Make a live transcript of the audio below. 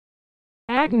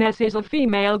Agnes is a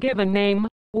female given name,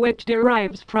 which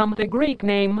derives from the Greek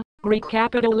name, Greek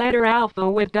capital letter alpha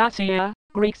with dacia,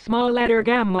 Greek small letter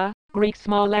gamma, Greek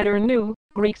small letter nu,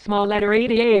 Greek small letter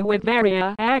ada with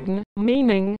varia agn,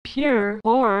 meaning pure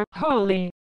or holy.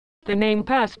 The name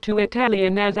passed to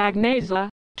Italian as Agnesa,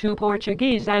 to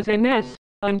Portuguese as Ines,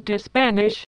 and to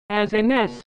Spanish as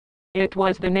Ines. It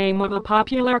was the name of a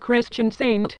popular Christian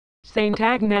saint, Saint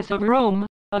Agnes of Rome,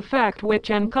 a fact which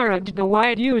encouraged the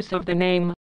wide use of the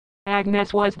name.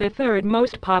 Agnes was the third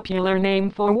most popular name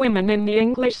for women in the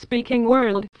English-speaking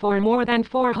world for more than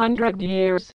 400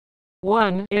 years.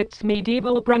 1. Its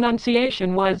medieval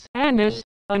pronunciation was Annis,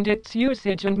 and its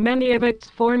usage and many of its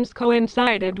forms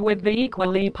coincided with the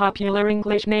equally popular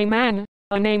English name Anne,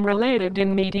 a name related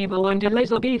in medieval and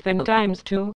Elizabethan times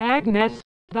to Agnes,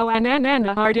 though Anne and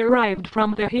Anna are derived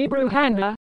from the Hebrew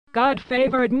Hannah, God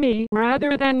favored me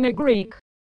rather than the Greek.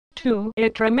 2.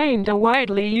 It remained a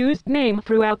widely used name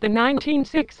throughout the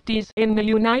 1960s in the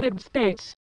United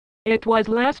States. It was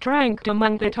last ranked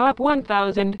among the top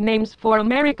 1,000 names for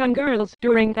American girls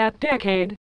during that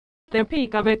decade. The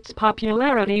peak of its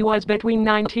popularity was between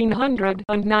 1900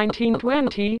 and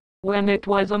 1920, when it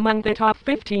was among the top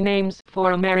 50 names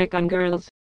for American girls.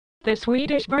 The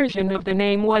Swedish version of the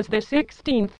name was the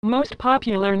 16th most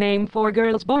popular name for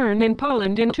girls born in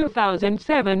Poland in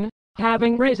 2007,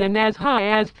 having risen as high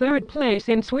as third place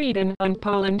in Sweden and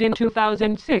Poland in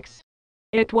 2006.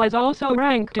 It was also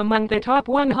ranked among the top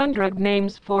 100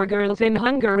 names for girls in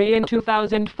Hungary in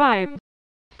 2005.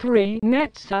 3.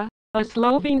 Netsa, a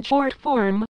Slovene short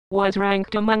form, was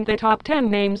ranked among the top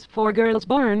 10 names for girls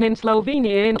born in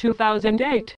Slovenia in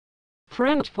 2008.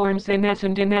 French forms Ines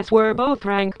and Ines were both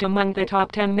ranked among the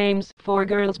top 10 names for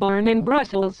girls born in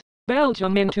Brussels,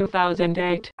 Belgium in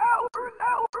 2008. Albert,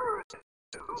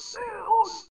 to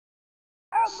sales.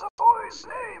 As a boy's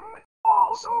name,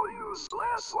 also used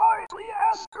less widely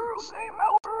as girl's name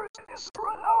Albert is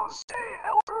pronounced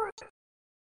Albert.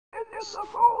 It is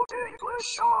of Old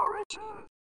English origin,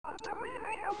 and the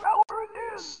meaning of Albert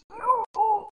is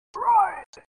noble,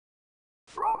 bright.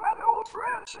 From an Old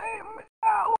French name,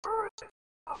 Albert,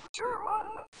 of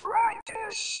German,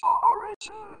 Frankish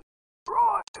origin,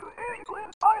 brought to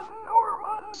England by the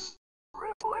Normans,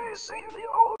 replacing the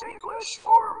Old English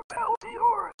form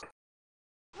Belfiord.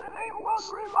 The name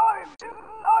was revived in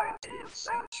the 19th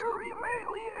century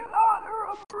mainly in honor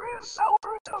of Prince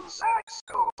Albert of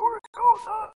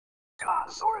Saxe-Coburg-Gotha,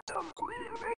 consort of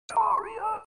Queen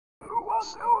Victoria, who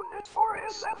was noted for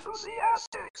his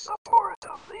enthusiastic support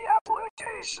of the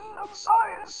application of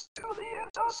science to the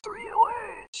industrial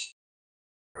age.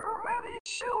 Her many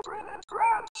children and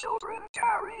grandchildren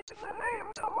carried the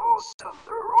name to most of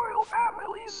the royal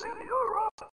families in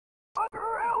Europe, but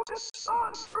her eldest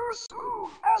son's first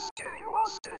move as king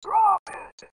was to drop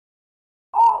it.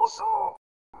 Also,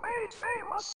 made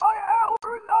famous by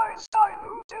Albert Einstein,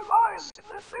 who devised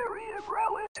the theory of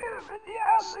relativity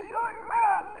as a young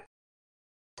man.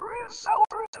 Prince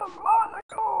Albert of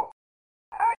Monaco,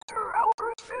 actor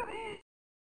Albert Finney,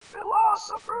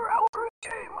 philosopher Albert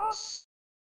Camus,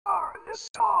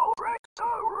 artist Albrecht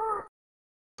Dürer,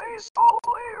 baseball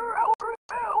player Albert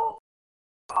Bell,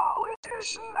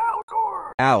 politician Al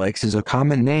Gore. Alex is a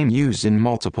common name used in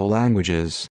multiple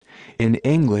languages. In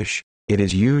English, it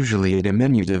is usually a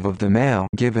diminutive of the male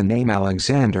given name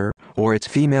Alexander, or its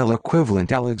female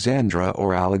equivalent Alexandra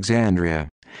or Alexandria.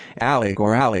 Alec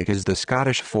or Alec is the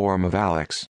Scottish form of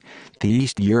Alex. The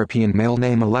East European male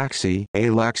name Alexei,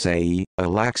 Alexei,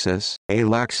 Alexis,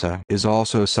 Alexa is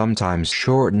also sometimes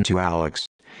shortened to Alex.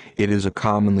 It is a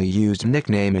commonly used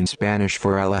nickname in Spanish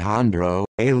for Alejandro,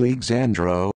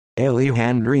 Alexandro,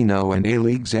 Alejandrino and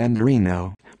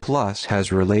Alexandrino, plus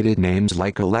has related names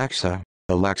like Alexa,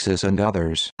 Alexis and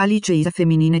others. Alice is a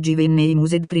feminine given name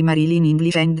used primarily in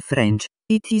English and French.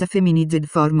 It is a feminized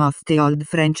form of the Old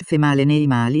French female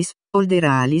name Alice, older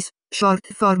Alice, short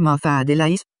form of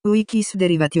Adelais, which is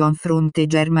derivation from the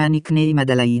Germanic name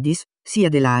Adelaides, si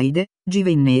Adelaide,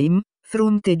 given name,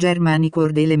 from the Germanic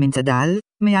word elements Adal,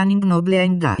 meaning noble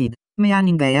and died,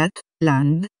 meaning beat,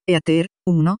 land, eater,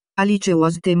 1. Alice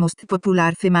was the most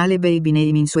popular female baby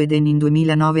name in Sweden in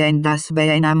 2009 and has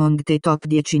been among the top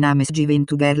 10 names given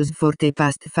to girls for the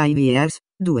past 5 years.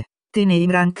 2. The name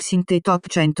ranks in the top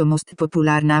 100 most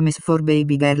popular names for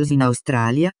baby girls in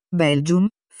Australia, Belgium,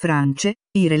 France,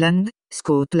 Ireland,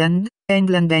 Scotland,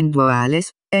 England and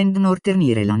Wales, and Northern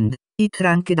Ireland. It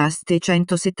ranked as the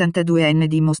 172nd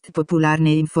the most popular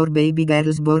name for baby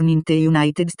girls born in the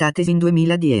United States in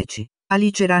 2010.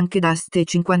 Alice ranked as the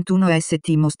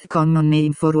 51st most common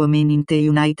name for women in the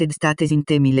United States in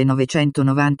the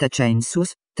 1990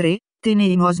 census. 3. The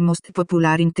name was most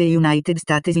popular in the United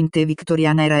States in the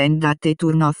Victorian era and at the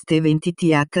turn of the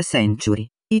 20th century.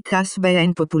 It has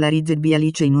been popularized by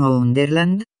Alice in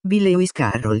Wonderland, by Lewis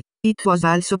Carroll. It was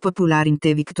also popular in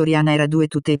the Victorian era due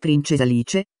to the Princess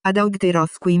Alice, a daughter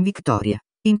of Queen Victoria.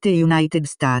 In the United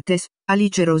States,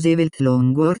 Alice Roosevelt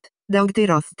Longworth,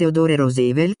 daughter of Theodore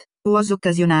Roosevelt, was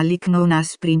occasionally known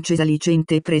as Princess Alice in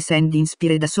the press and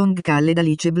inspired a song called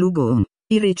Alice Blue Gown.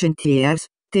 In recent years,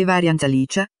 the variants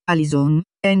Alicia, Alison,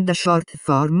 and the short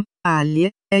form,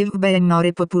 Allie, have been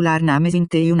more popular names in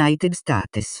the United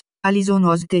States. Alison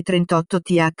was the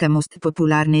 38th most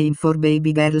popular name for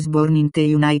baby girls born in the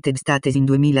United States in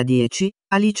 2010,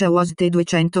 Alicia was the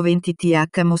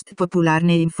 220th most popular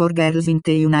name for girls in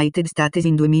the United States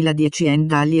in 2010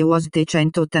 and Allie was the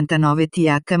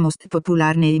 189th most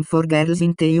popular name for girls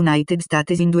in the United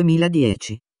States in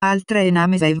 2010. Altre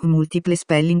names have multiple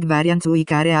spelling variants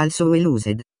which are also well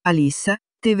used. Alyssa,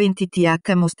 the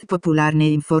 20th most popular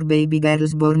name for baby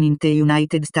girls born in the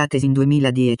United States in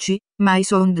 2010, may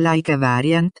sound like a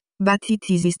variant, but it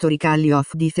is historically of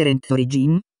different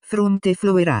origin, from the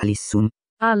flower Alison.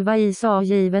 Alva Isa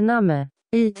given name.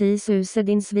 It is used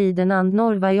in Sweden and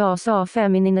Norway as a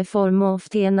feminine form of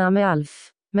the name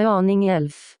Alf, med aning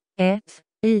elf. 1.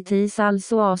 It is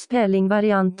also a spelling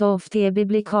variant of the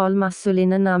biblical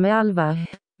masculine name Alva,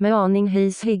 med aning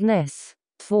his Hignes.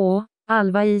 2.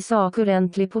 Alva is a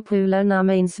currently popular name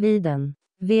in Sweden.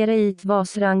 Where it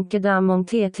was ranked among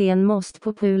the 10 most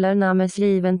popular names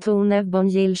given to Nebon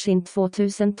Gilsh in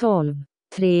 2012.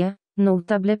 3.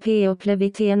 Notable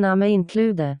people name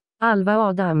include Alva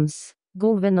Adams,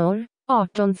 Governor,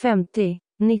 1850,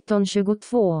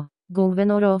 1922,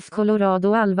 Governor of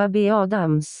Colorado Alva B.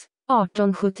 Adams,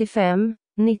 1875,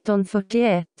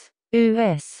 1941,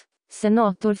 US,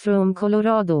 Senator from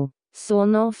Colorado,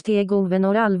 son of the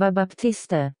Governor Alva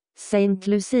Baptiste, Saint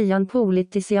Lucian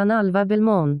politician Alva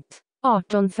Belmont,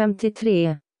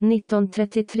 1853,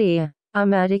 1933,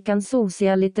 American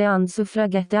Socialite and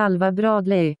Suffragette Alva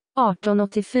Bradley,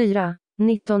 1884,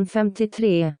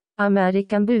 1953,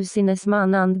 American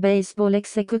businessman and baseball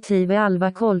executive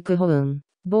Alva Colquhoun,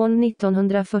 born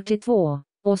 1942,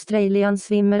 Australian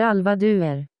swimmer Alva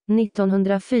Duer,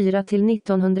 1904 till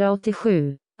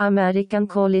 1987, American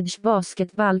college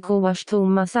basketball coach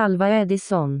Thomas Alva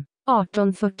Edison,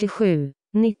 1847,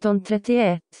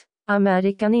 1931,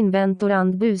 American inventor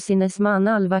and businessman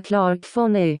Alva Clark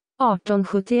Fonney,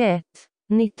 1871,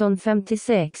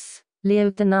 1956,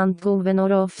 Lieutenant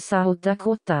Governor of South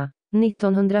Dakota,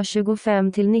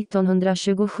 1925 till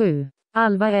 1927,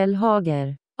 Alva L.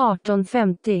 Hager,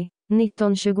 1850,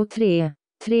 1923,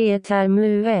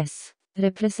 3-term US,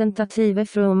 representative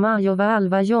from Iowa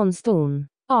Alva Johnstone,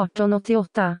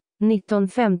 1888,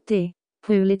 1950,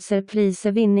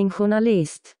 Pulitzer-prisvinning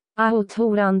journalist,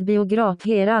 autor and biograf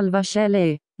Alva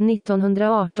Shelley,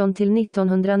 1918 till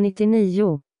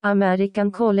 1999,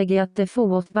 American Collegiate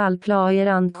Football Player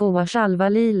and Coach Alva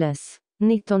Liles,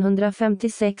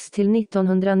 1956 till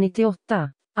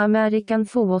 1998, American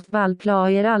Football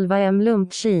Player Alva M.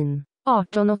 Lumpkin,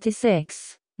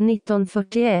 1886,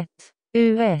 1941,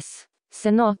 US,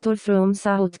 Senator from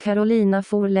South Carolina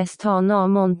for Lestana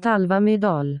Mont Alva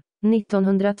Medal,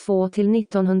 1902 till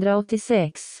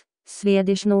 1986,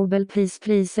 Swedish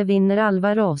Nobelprisvinner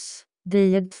Alva Ross,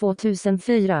 died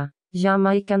 2004,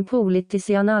 Jamaican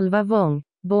politician Alva Wong,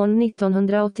 born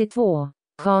 1982,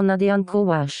 Canadian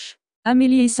coach.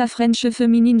 Amélie et sa French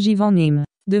feminine given name.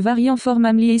 De variant forme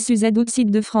Amélie et Suzette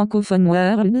outside de francophone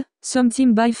world,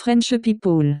 something by French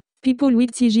people. People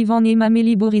with the given name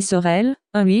Amélie Boris-Orel,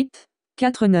 1-8,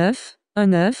 4-9,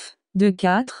 1-9,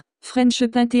 2-4, French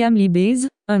Pinté Amélie Base,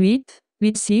 1-8,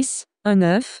 8-6,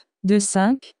 1-9,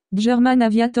 2-5, German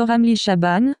aviator Amélie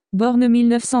Chaban, born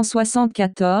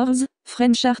 1974,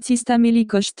 French artist Amélie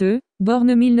Cocheteux, born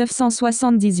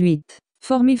 1978.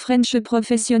 Former French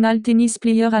professional tennis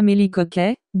player Amélie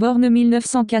Coquet, born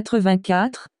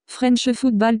 1984, French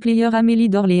football player Amélie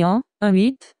d'Orléans,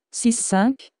 1-8,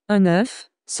 6-5, 1-9,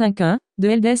 5-1, de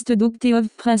eldest daughter of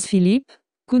Prince Philippe,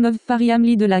 Queen of Paris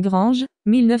Amélie de Lagrange,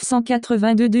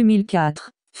 1982-2004,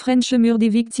 French mur des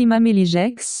victimes Amélie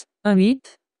Gex,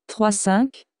 1-8,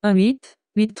 3-5, 1-8,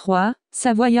 8-3,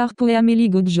 Savoyard Poé Amélie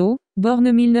Godjo, born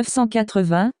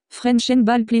 1980, French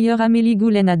handball player Amélie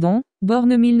Goulenadon, born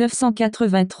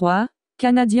 1983,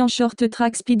 Canadien short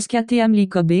track speed skate Amélie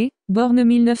Kobe, born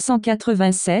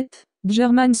 1987,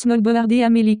 German snowboarder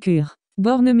Amélie Cure,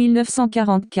 born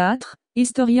 1944,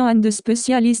 historian and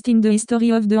specialist in the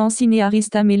history of the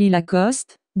cinéariste Amélie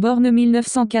Lacoste, born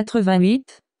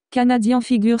 1988, Canadien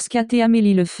figure skate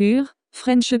Amélie Le Fur,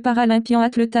 French Paralympian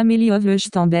athlète Amélie of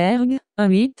Leuchtenberg,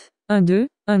 1-8, 1-2,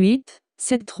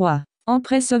 1873.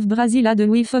 Empress of Brasilia de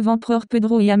Louis of Emperor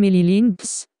Pedro y Amélie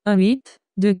Lynx,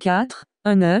 1824,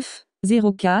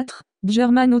 1904.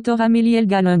 German author Amélie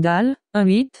Elga Lindal,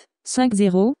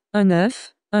 1850,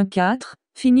 1914.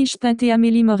 Finnish Pinte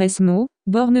Amélie Mauresmo,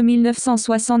 born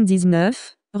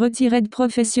 1979. Retired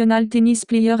professional tennis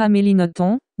player Amélie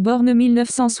Nothomb, born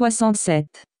 1967.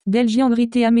 Belgian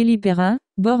Rité Amélie Perrin,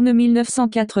 born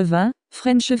 1980.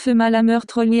 French female hammer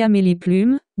trolley Amélie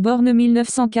Plume, born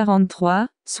 1943.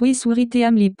 Swiss Rité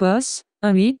Amélie Poss,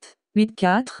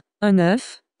 1884,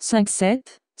 1957.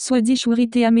 Swedish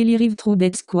Rité Amélie Rive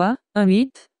Trubetsqua,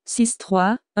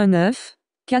 1863,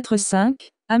 1945.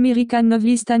 American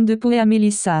novelist Anne de Poe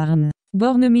Amélie Sarn,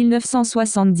 born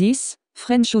 1970.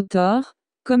 French author.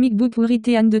 Comic book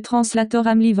Rité Anne de translator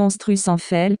Amélie von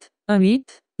Strussenfeld,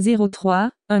 1803,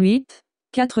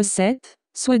 1847.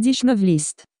 Swedish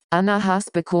novelist. Anna has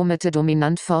become the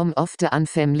dominant form of the Anne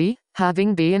family,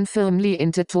 having been firmly in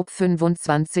the top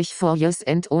 25 for years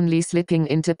and only slipping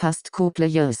in the past couple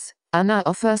years. Anna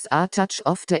offers a touch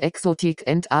of the exotic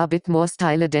and a bit more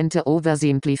style than the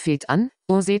oversimplified Anne,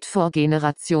 used for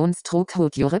generations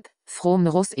throughout Europe, from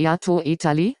Russia to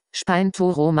Italy, Spain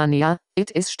to Romania.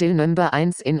 It is still number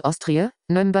 1 in Austria,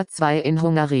 number 2 in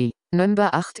Hungary, number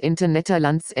 8 in the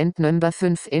Netherlands and number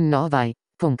 5 in Norway.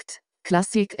 Punkt.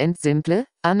 Classic and simple,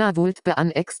 Anna would be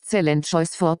an excellent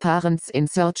choice for parents in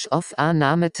search of a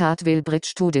name that will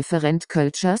bridge two different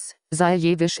cultures,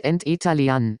 Jewish and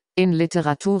Italian. In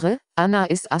literature, Anna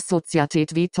is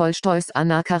associated with Tolstoy's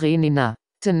Anna Karenina.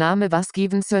 The name was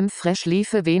given some fresh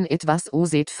leaf when it was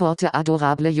used for the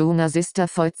adorable younger sister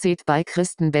voiced by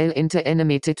Kristen Bell in the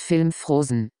animated film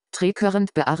Frozen. Three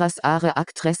current bearers are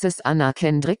actresses Anna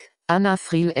Kendrick, Anna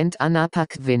Friel and Anna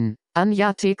Paquin.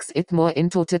 Anya takes it more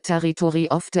into the territory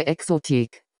of the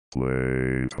exotic.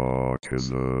 Plain Talk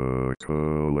is a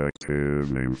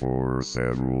collective name for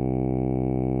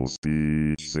several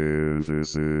speech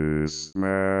synthesis.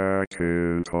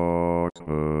 MacInTalk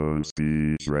and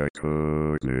speech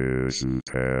recognition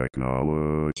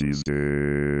technologies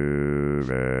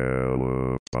developed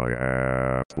by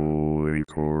Apple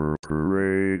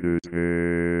Incorporated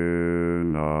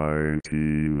in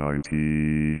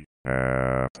 1990.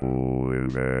 Apple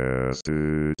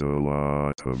invested a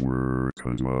lot of work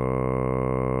and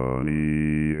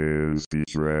money in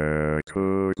speech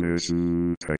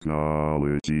recognition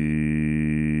technology,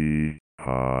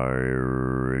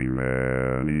 hiring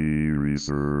many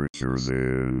researchers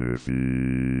in the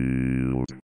field.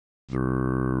 The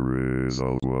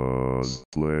result was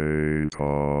Plain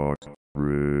Talk,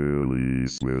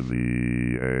 released with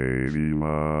the AV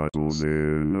models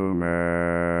in the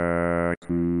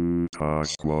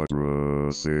MacInTalk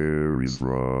Quadra series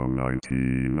from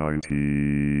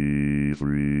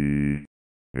 1993.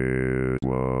 It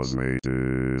was made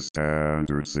a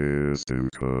standard system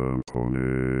component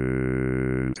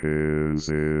in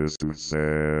System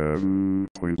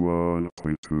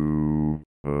 7.1.2.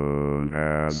 And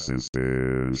has since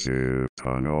been shipped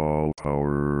on all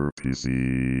PowerPC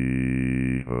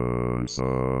and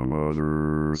some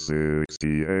other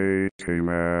 68K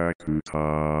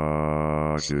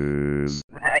Macintoshes.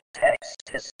 Mac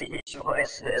text-to-speech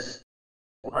voices.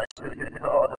 What do you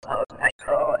know about Mac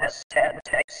OS 10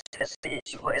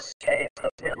 text-to-speech voice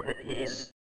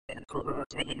capabilities,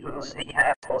 including using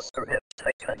AppleScript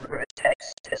to convert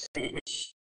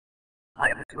text-to-speech?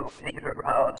 I'm goofing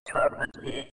around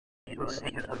currently,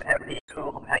 using a very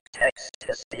cool Mac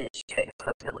text-to-speech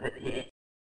capability.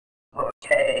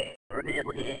 Okay,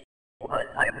 really, what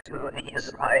I'm doing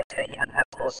is writing an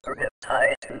AppleScript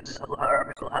iTunes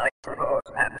alarm clock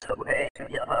program to wake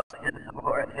me up in the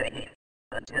morning,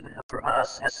 and in the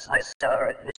process I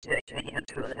started digging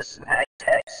into this Mac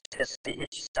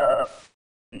text-to-speech stuff,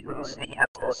 using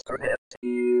AppleScript.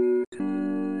 You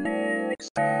can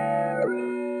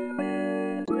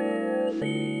experiment with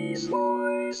these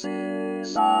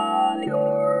voices on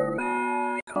your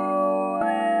Mac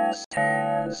OS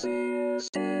 10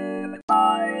 system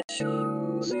by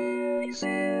choosing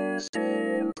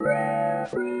System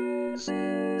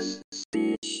Preferences,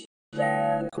 Speech,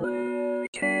 then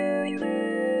clicking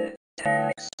the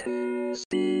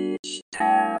Text-to-Speech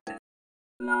tab.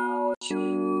 Now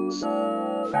choose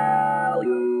a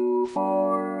value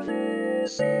for the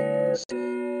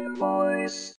system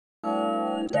voice,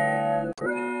 and then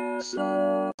press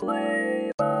the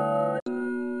play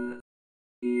button.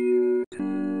 You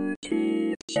can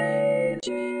keep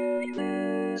changing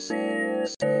the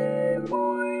system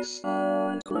voice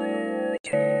and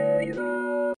clicking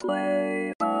the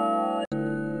play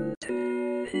button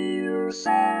to hear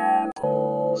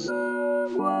samples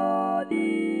of what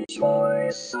each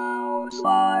voice sounds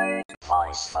like.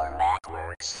 Voice for Mac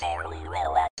works fairly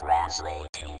well at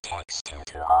translating text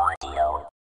into audio,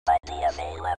 but the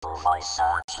available voice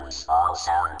options all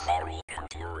sound very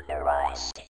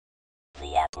computerized.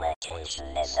 The application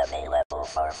is available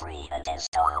for free and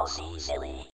installs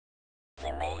easily.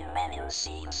 The main menu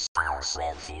seems sparse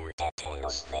with few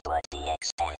details that would be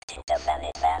expected of an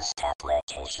advanced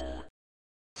application.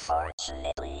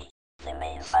 Fortunately, the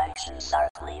main functions are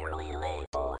clearly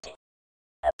labeled.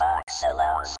 A box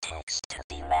allows text to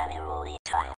be manually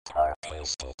typed or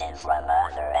pasted in from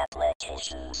other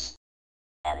applications.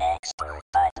 An export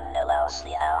button allows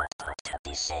the output to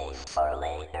be saved for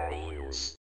later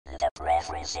use. The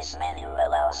Preferences menu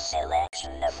allows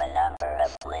selection of a number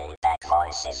of playback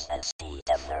voices and speed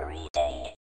of the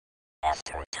reading.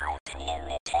 After typing in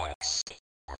the text,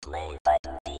 the play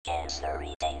button begins the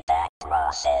reading back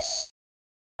process.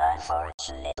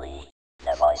 Unfortunately,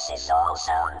 the voices all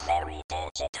sound very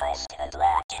digitized and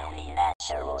lack any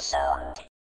natural sound.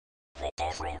 The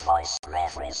different voice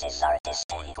preferences are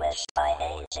distinguished by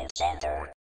age and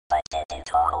gender, but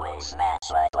didn't always match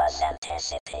what was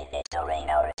anticipated during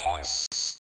our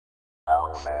tests.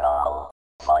 Overall,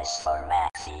 Voice for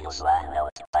Mac feels one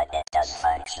note, but it does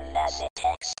function as a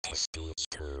text-to-speech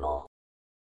tool.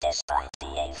 Despite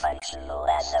being functional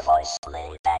as a voice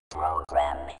playback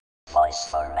program, Voice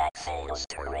for Mac fails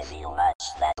to reveal much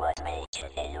that would make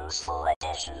it a useful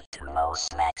addition to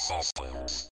most Mac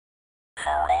systems.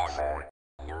 However,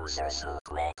 users who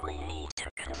quickly need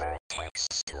to convert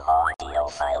texts to audio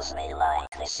files may like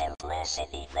the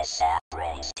simplicity this app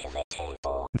brings to the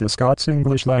table. The Scots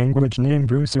English language name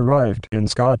Bruce arrived in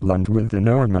Scotland with the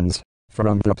Normans,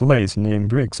 from the place name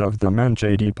Briggs of the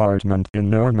Manche department in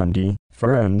Normandy,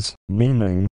 France,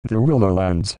 meaning the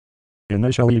Willowlands.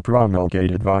 Initially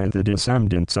promulgated by the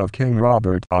descendants of King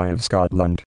Robert I of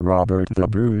Scotland, Robert the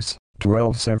Bruce,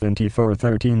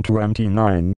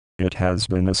 1274-1329, it has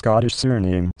been a Scottish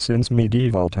surname since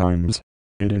medieval times.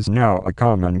 It is now a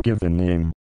common given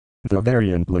name. The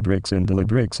variant Lebrix and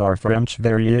Lebrix are French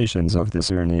variations of the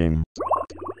surname. Draw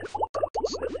beautiful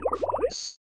bubbles with your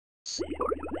voice. See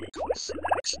your unique voice in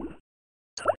action.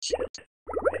 Touch it,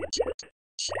 arrange it,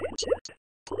 change it,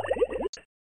 play it.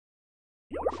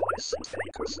 Your voice and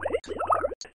fingers make the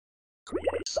art.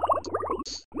 Create sound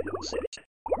worlds, music,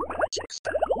 or magic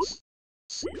spells.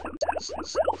 See them dance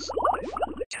themselves alive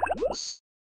on the canvas.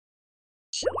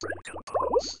 Children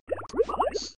compose,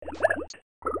 improvise, invent,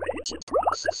 arrange and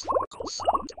process vocal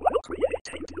sound while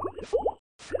creating beautiful,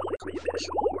 filigree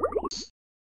visual worlds.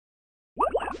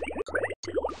 While having a great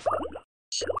deal of fun,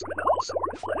 children also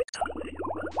reflect on the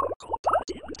human vocal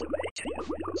body in the making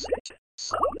of music,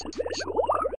 sound and visual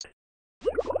art.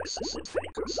 Their voices and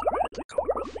fingers are at the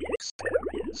core of the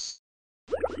experience.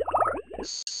 They're the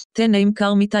artists. Name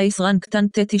Karmitais Ranktan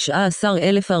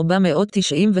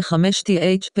 19495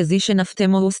 th position after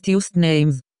most used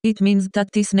names. It means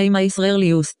that this name is rarely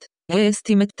used. We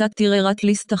estimate that there are at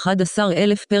least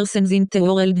 11,000 persons in the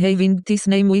world having this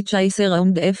name, which is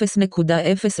around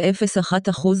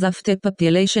 0.001% of the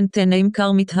population. The name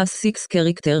Karmit has 6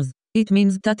 characters. It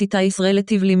means that it is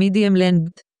relatively medium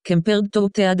length, compared to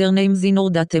the other names in our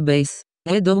database.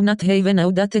 We do not have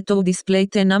enough data to display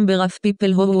the number of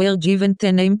people who were given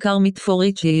the name Karmit for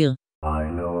each year. I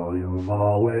know you've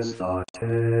always thought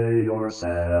to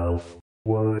yourself,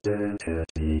 wouldn't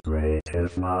it be great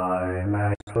if my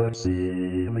Mac could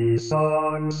sing me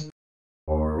songs?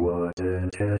 Or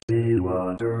wouldn't it be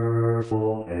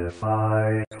wonderful if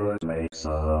I could make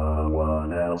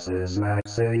someone else's Mac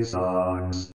sing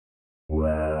songs?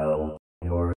 Well,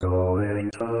 you're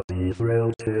going to be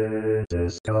thrilled to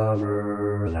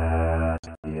discover that,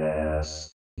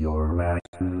 yes, your Mac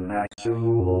can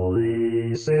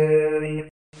actually sing,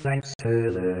 thanks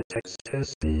to the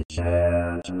text-to-speech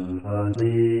engine and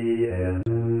the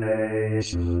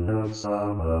intonation of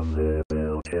some of the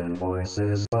built-in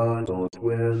voices bundled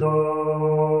with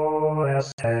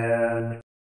OS X.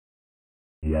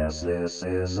 Yes, this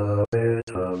is a bit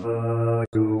of a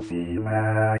goofy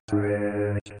Mac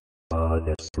trick, but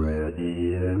it's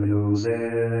pretty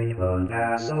amusing and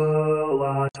has a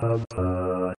lot of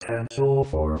potential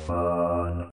for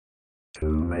fun. To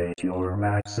make your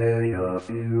Mac sing a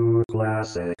few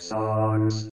classic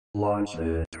songs, launch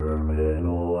the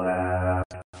terminal app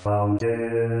found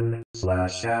in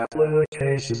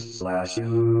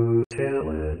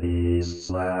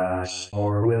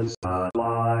 /applications/utilities/Orwin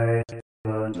Spotlight,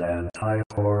 and then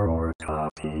type or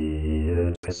copy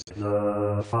and paste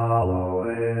the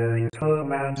following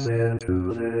commands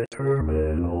into the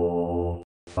terminal,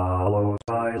 followed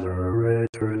by the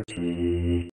return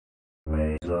key.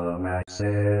 Make the Mac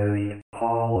sing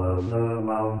all of the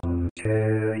mountain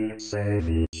UK,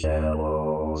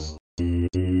 Seychelles.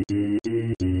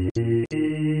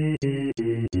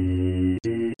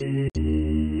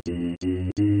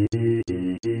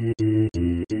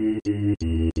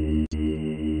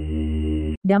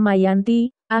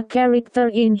 Damayanti, a character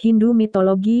in Hindu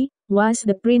mythology, was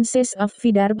the princess of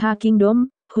Vidarbha Kingdom,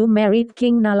 who married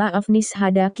King Nala of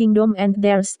Nishada Kingdom, and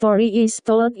their story is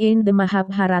told in the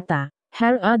Mahabharata.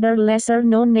 Her other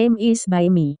lesser-known name is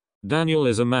Baimi. Daniel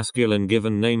is a masculine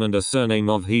given name and a surname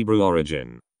of Hebrew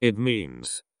origin. It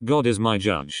means, God is my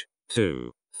judge,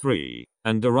 2, 3,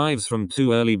 and derives from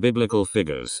two early biblical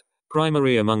figures,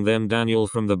 primary among them Daniel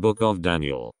from the Book of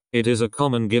Daniel. It is a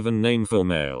common given name for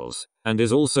males, and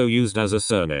is also used as a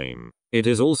surname. It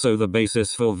is also the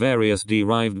basis for various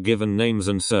derived given names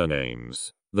and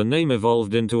surnames. The name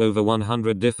evolved into over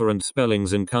 100 different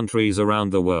spellings in countries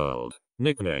around the world.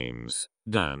 Nicknames,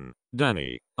 Dan,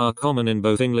 Danny, are common in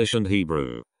both English and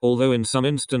Hebrew, although in some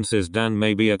instances Dan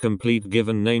may be a complete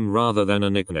given name rather than a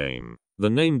nickname.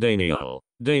 The name Daniel,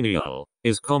 Daniel,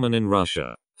 is common in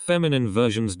Russia. Feminine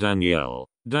versions Danielle,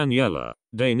 Daniela,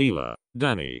 Daniela,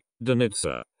 Danny,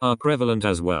 Danitza, are prevalent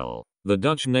as well. The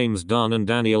Dutch names Dan and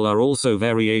Daniel are also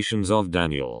variations of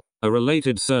Daniel, a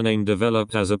related surname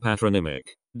developed as a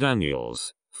patronymic.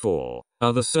 Daniels. 4.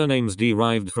 Other surnames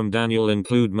derived from Daniel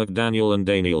include McDaniel and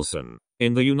Danielson.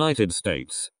 In the United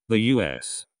States, the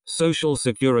U.S. Social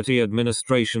Security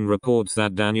Administration reports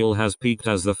that Daniel has peaked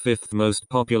as the fifth most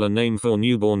popular name for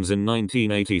newborns in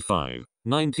 1985,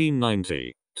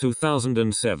 1990,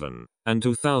 2007, and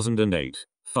 2008.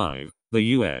 5. The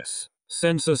U.S.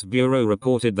 Census Bureau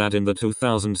reported that in the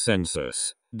 2000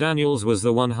 census, Daniels was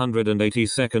the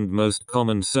 182nd most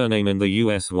common surname in the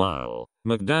U.S., while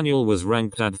McDaniel was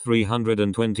ranked at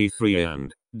 323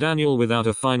 and Daniel without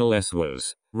a final S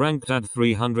was ranked at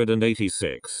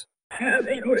 386.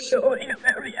 Having or showing a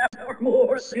very abnormal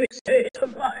or sick state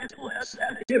of mind, less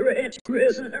than a deranged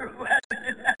prisoner who has been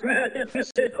in that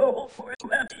rat-infested hole for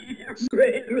 20 years,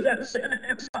 greater than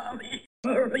synonyms mommy,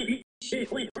 army,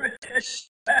 chiefly British,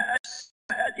 bass,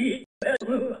 fatty,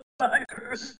 bedlam,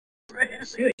 bikers,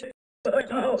 crazy,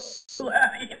 bughouse,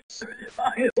 slimy,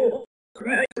 certifiable,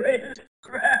 crack-brained,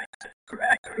 cracked,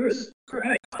 crackers,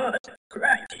 crackpot,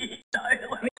 cracky,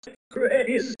 dialect,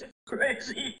 crazed,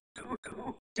 crazy,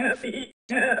 cuckoo, daffy,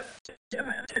 daft,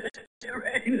 demented,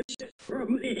 deranged,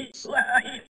 fruity,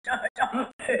 sly,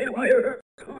 gaga, haywire,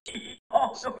 cookie,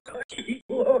 also cookie,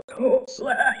 loco,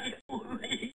 sly,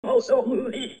 loony, also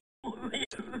loony, Looney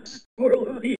Tunes, or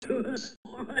Looney Tunes,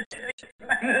 lunatic,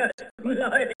 mad,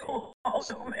 maniacal,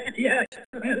 also maniac,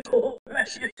 mental,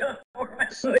 messica, or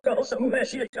messica, also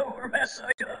messica, or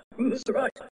messica, who's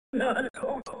right,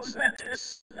 non-compos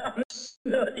mentis, nuts,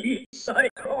 nutty,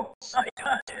 psycho,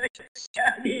 psychotic,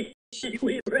 scatty,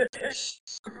 chiefly British,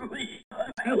 screwy,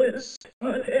 unbalanced,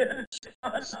 unhinged,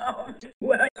 unsound,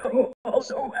 wacko,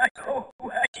 also wacko,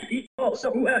 wacky,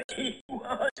 also wacky,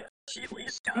 what? Chiefly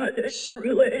Scottish,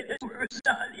 related words,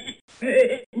 Donny,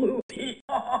 May, loopy,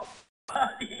 off,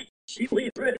 body,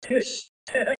 chiefly British,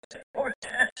 tact, or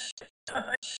touched,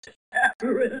 touched,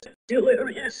 apparent,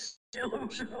 delirious,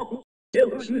 delusional,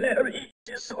 delusionary,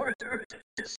 disordered,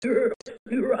 disturbed,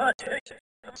 neurotic,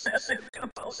 obsessive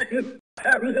compulsive,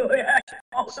 paranoiac,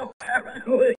 also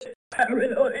paranoid,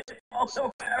 paranoid,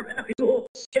 also paranoidal,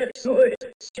 schizoid,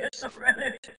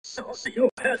 schizophrenic,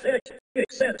 sociopathic,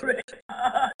 eccentric,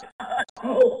 odd,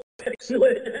 oddball,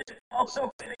 pixelated, also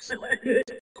pixelated,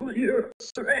 queer,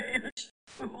 strange,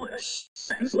 foolish,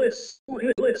 senseless,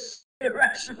 witless,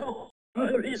 irrational,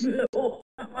 unreasonable,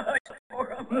 amok, or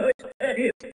amok,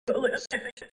 ape,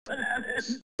 ballistic,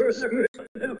 bananas, berserk,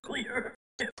 nuclear,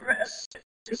 depressed,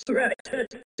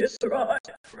 distracted, distraught,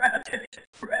 frantic,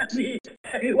 frenzied,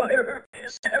 haywire,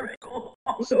 hysterical,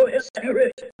 also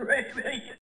hysteric, raving,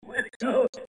 wicked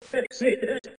out,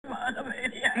 fixated,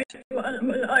 monomaniac,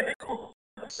 monomaniacal,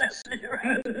 obsessed to your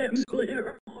hand limbs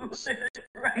clear, lucid,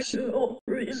 rational,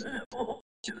 reasonable,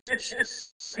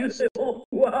 judicious, sensible,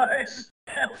 wise,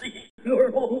 healthy,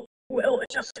 normal,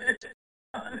 well-adjusted,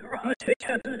 unerotic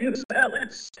and limbs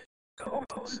balanced,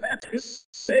 compos mentis,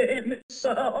 sane,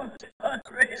 sound,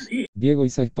 uncrazy. Diego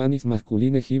is a Spanish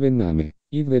masculine given name.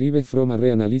 It derived from a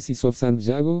reanalysis of Saint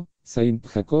Jago, Saint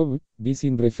Jacob, this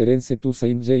in reference to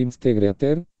Saint James the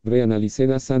Greater, reanalyzed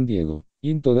as San Diego.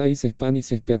 In today's Spanish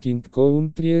speaking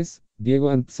countries, Diego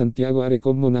and Santiago are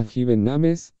common as given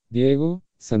names, Diego,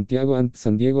 Santiago and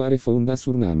San Diego are found as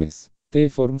surnames. The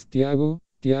forms Tiago,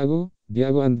 Tiago,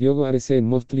 Diago and Diogo are seen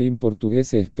mostly in Portuguese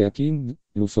speaking,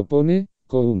 Lusopone,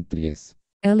 countries.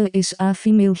 Elle is a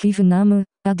female given name,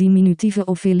 a diminutive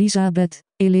of Elizabeth,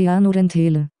 Eleanor and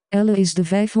Hele. Elle is de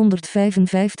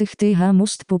 555 th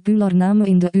most popular naam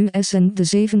in de US en de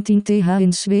 17 th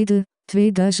in Zweden,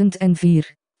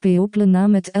 2004. People na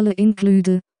met Elle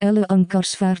include, Elle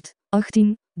Ankarsvaart,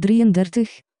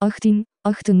 1833,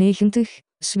 1898,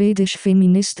 Swedish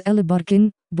feminist Elle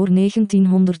Barkin, bor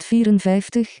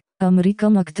 1954,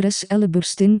 American actress Elle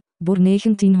Burstyn, bor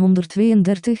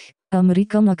 1932,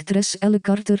 American actress Elle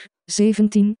Carter,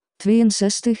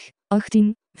 1762,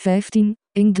 1815,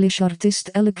 English artist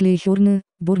Elle Cleghorne,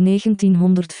 bor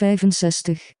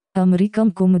 1965.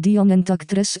 American comedian en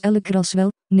actress Elle Craswell,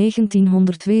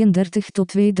 1932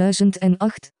 tot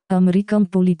 2008, American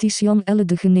politician Elle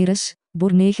de Generes,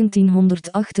 bor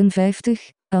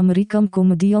 1958, American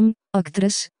comedian,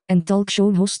 actress, en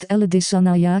talkshow-host Elle de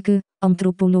Sanayake,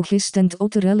 antropologist en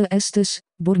auteur Elle Estes,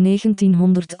 bor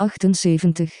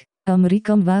 1978,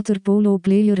 American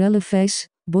waterpolo-player Elle Feis,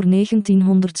 bor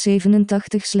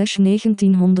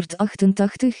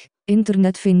 1987/1988,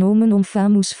 internetfenomenon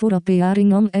famous voor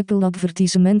appearing aan Apple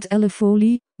advertisement Elle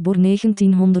Folie, bor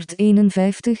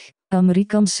 1951,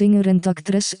 American singer en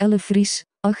actress Elle Fries,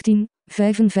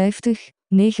 1855,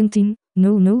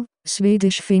 1900,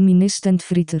 Swedish feminist en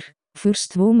fritter.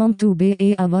 First woman to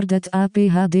be awarded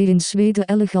APHD in Zweden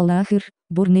Elle Gallagher,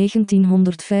 bor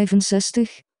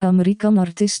 1965, American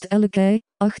artist Elle Kei,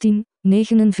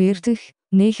 1849,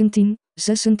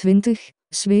 1926,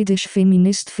 Swedish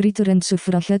feminist fritter en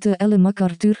suffragette Elle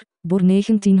MacArthur, bor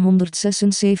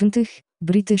 1976,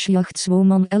 British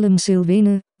jachtswoman Elle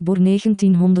Sylvene, bor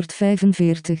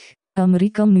 1945,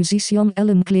 American musician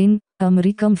Elle McLean,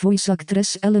 American voice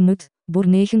actress Elle Mutt, bor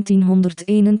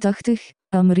 1981,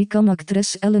 American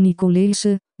actress Elle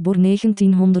Nicolaïse, bor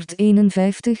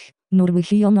 1951,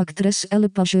 Norwegian actress Elle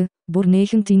Page, bor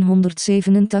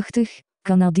 1987,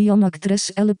 Canadian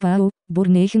actress Elle Pao, bor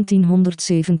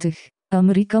 1970.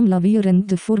 American lawyer and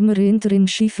the former interim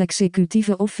chief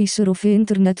executive officer of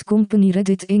internet company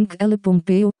Reddit Inc. Elle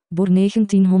Pompeo, bor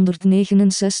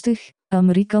 1969,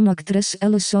 American actress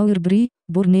Elle Sauerbrei,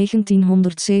 bor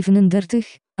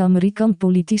 1937, American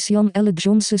politician Elle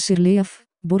John Sirleaf,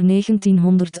 bor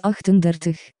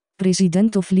 1938,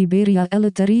 president of Liberia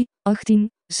Elle Terry,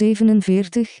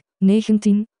 1847,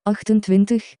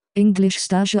 1928, English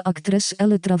stage actress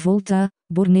Elle Travolta,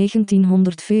 bor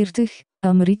 1940,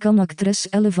 American actress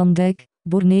Elle van Dijk,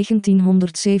 bor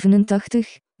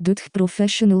 1987, Dutch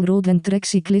professional road en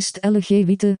trackcyclist Elle G.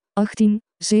 Witte,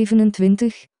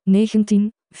 1827,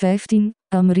 1915,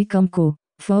 American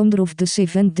co-founder of the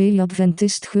Seventh-day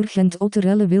Adventist Church and author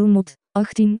Elle Wilmot,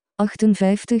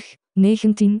 1858,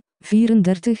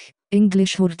 1934,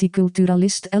 English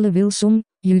horticulturalist Elle Wilson,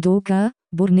 judoka,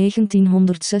 bor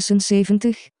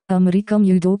 1976, American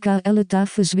judoka Elle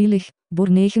Tafeswielig, bor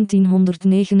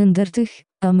 1939,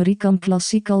 American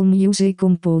classical music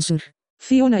composer.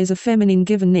 Fiona is a feminine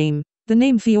given name. The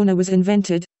name Fiona was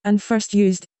invented, and first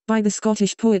used, by the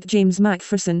Scottish poet James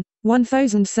Macpherson,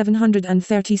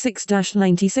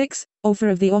 1736-96, author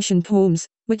of the Ossian poems,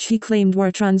 which he claimed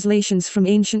were translations from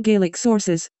ancient Gaelic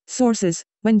sources.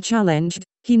 When challenged,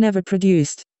 he never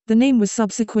produced. The name was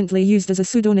subsequently used as a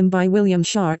pseudonym by William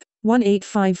Sharp,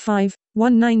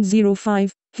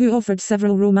 1855-1905, who authored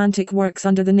several romantic works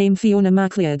under the name Fiona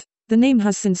Macleod. The name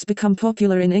has since become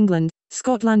popular in England,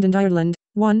 Scotland and Ireland.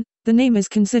 1. The name is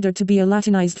considered to be a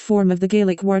Latinized form of the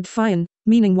Gaelic word Fionn,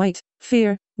 meaning white,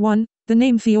 fair. 1. The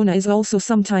name Fiona is also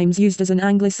sometimes used as an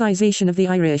anglicization of the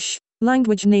Irish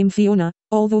language name Fiona,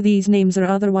 although these names are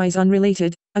otherwise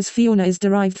unrelated, as Fiona is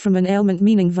derived from an ailment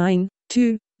meaning vine.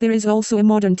 2. There is also a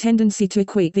modern tendency to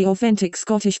equate the authentic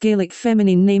Scottish Gaelic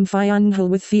feminine name Fionngel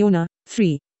with Fiona.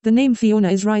 3. The name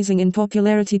Fiona is rising in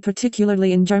popularity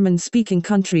particularly in German-speaking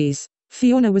countries.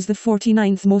 Fiona was the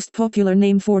 49th most popular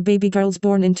name for baby girls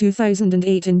born in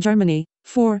 2008 in Germany.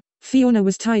 4. Fiona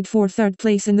was tied for third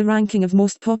place in the ranking of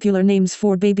most popular names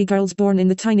for baby girls born in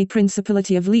the tiny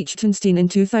Principality of Liechtenstein in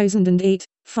 2008.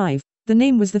 5. The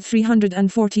name was the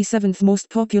 347th most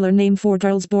popular name for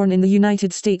girls born in the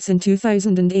United States in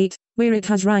 2008, where it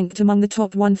has ranked among the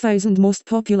top 1,000 most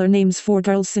popular names for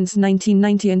girls since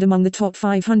 1990 and among the top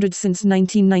 500 since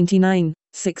 1999.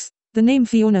 6. The name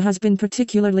Fiona has been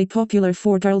particularly popular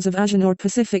for girls of Asian or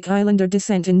Pacific Islander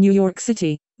descent in New York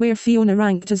City, where Fiona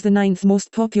ranked as the 9th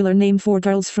most popular name for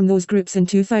girls from those groups in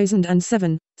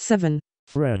 2007. 7.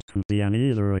 Fred could be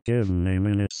either a given name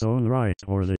in its own right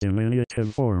or the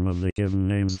diminutive form of the given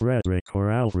names Frederick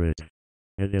or Alfred.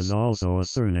 It is also a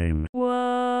surname.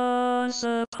 Once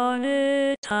upon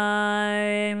a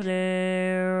time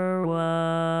there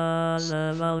was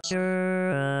a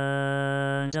vulture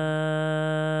and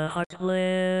a hawk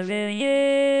living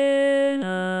in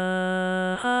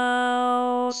a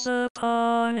house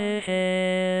upon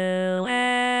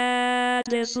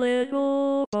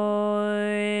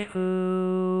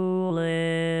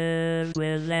was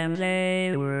with them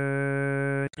they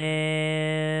were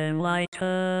in like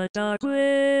a dog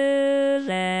with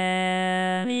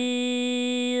any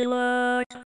luck.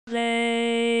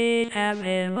 They have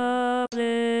him up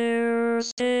there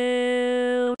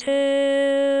still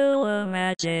till a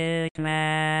magic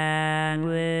man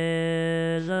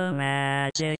with a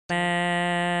magic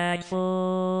bag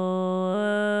full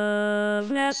of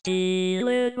nasty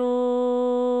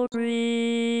little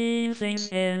green things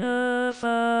in a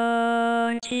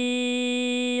funky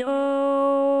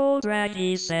old rag.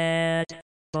 He said,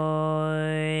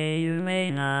 "Boy, you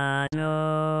may not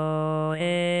know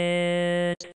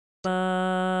it,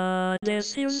 but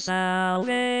this is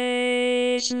salvation.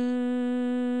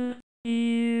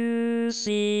 You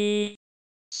see,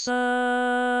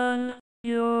 son,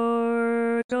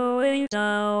 you're going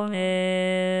down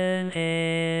in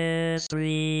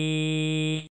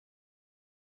history.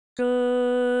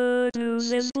 Good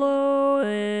news is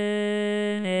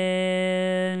blowing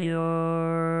in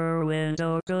your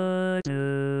window. Good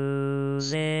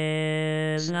news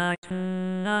is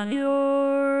knocking on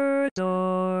your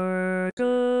door.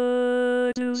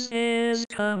 Good news is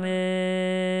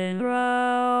coming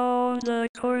round the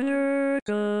corner.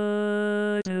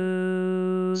 Good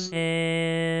news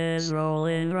is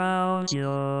rolling round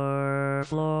your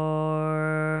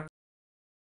floor.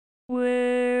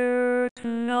 Where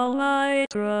can all my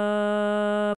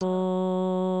troubles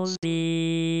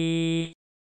be?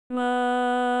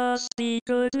 Must be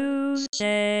good news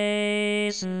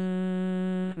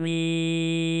chasing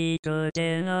me, good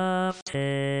enough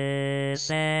to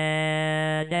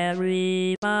set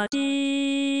everybody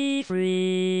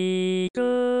free.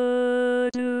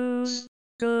 Good news,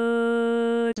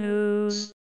 good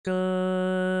news,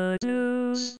 good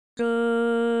news,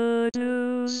 good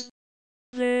news.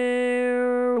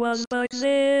 There was bugs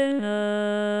in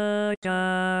a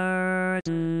garden,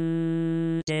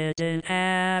 didn't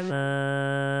have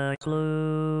a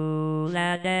clue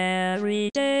that every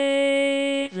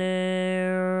day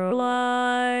their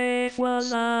life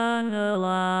was on the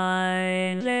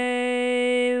line.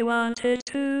 They wanted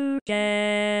to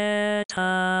get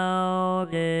out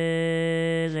of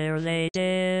there, they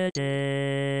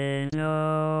didn't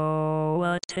know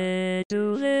what to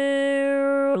do.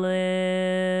 Their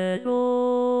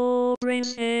little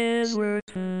brains is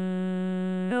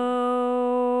working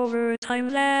overtime.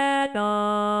 That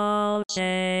all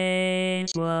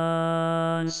changed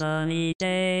one sunny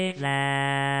day.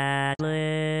 That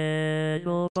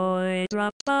little boy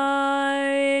dropped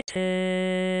by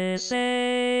to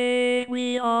say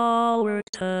we all work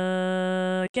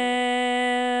together.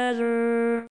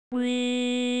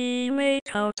 We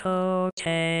make out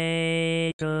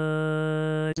okay.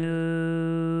 Good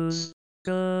news,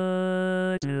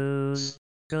 good news,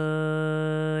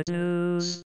 good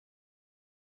news.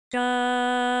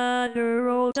 Gather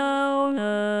rolled down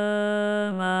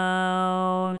a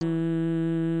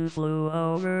mountain, flew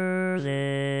over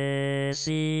the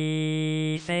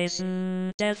sea,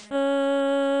 facing death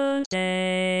and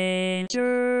danger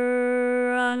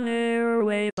on their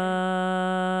way,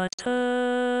 but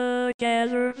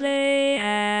together they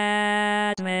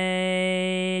had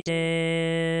made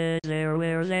it there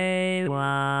where they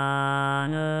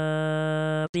wanna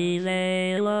be.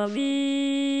 They love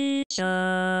each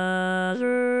other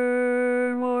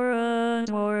more and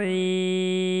more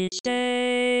each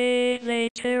day. They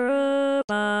care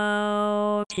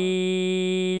about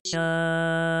each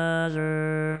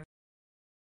other.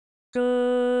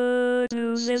 Good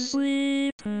news is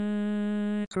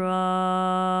sweeping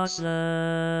across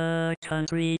the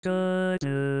country. Good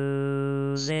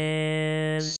news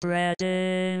is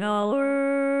spreading all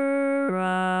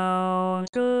around.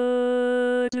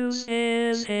 Good news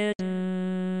is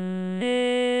hidden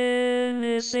in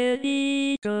the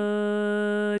city.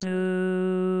 Good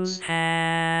news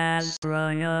has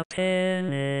sprung up in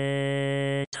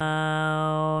the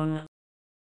town.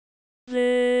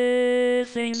 The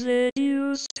things that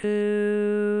used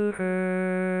to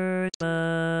hurt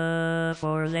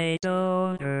before, they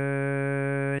don't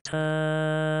hurt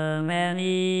 'em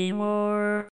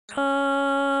anymore,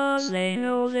 'cause they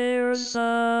know there's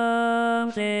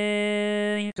something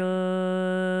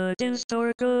good in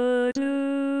store. Good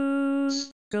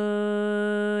news,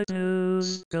 good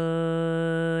news,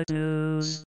 good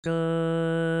news,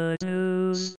 good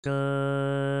news,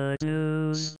 good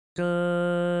news,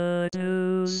 good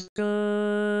news,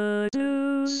 good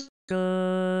news,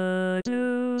 good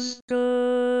news,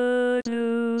 good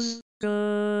news,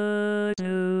 good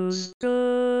news,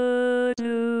 good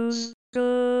news,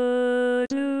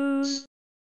 good news,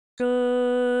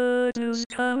 good news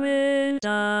coming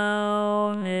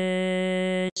down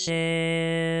the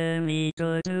chimney. any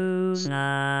good news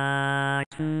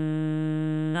knocking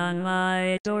on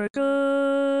my door?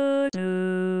 Good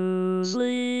news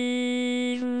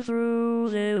leaving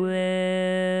through the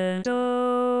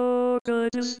window. Good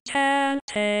news can't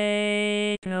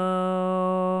take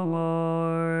no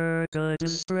more. Good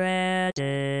news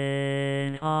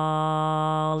spreading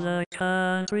all the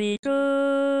country.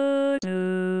 Good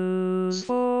news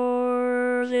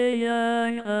for the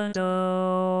young and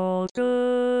old.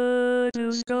 Good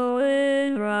news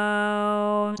going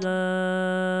round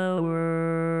the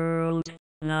world.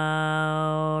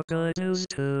 Now good news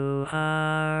too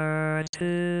hard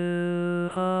to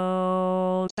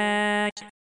hold back.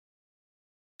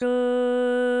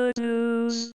 Good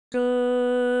news,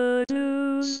 good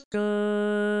news,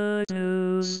 good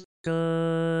news, good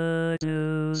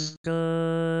news,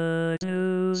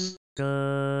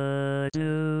 good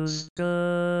news,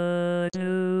 good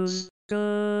news,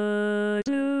 good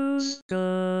news,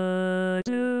 good news,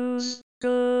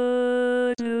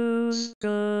 good news, good news,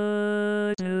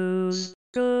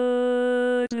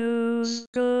 good news, good news,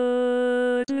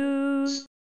 good news,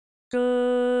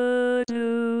 good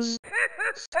news.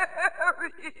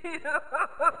 Hysteria.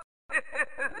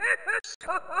 It's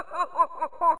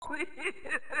totally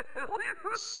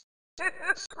loose.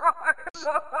 Describes a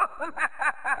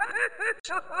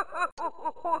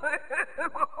manageable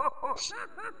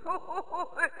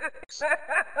emotional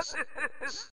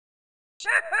excesses.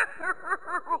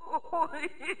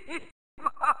 Generally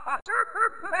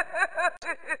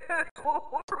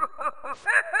medical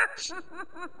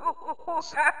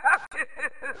professionals have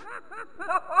given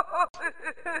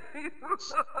the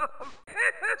use of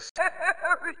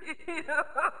hysteria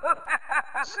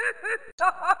as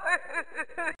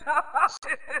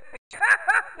diagnostic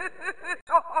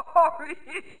category.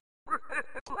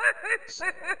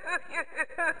 Replacing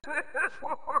it with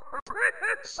more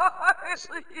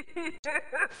precisely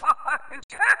defined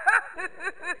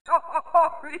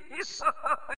categories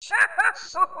such as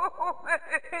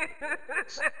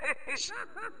somatization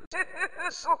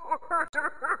disorder.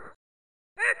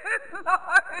 In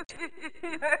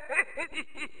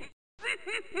 1980, the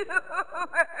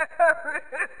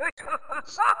American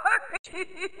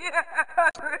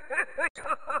Psychiatric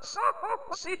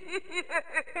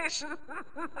Association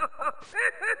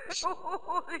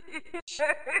officially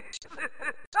changed the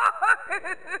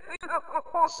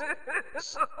diagnosis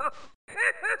of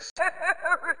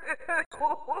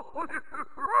hysterical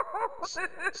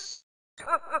neurosis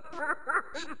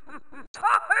conversion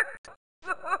type.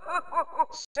 The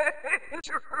most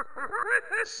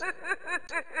dangerous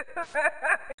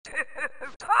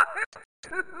defective type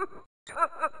 2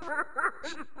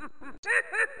 conversion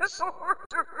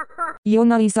disorder.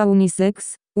 Iona is a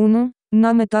unisex. 1.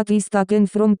 Name that is taken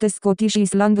from the Scottish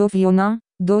island of Iona.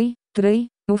 2. 3.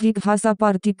 It has a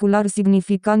particular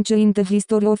significance in the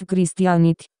history of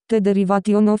Christianity. The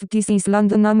derivation of this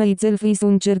island name itself is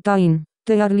uncertain.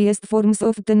 The earliest forms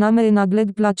of the name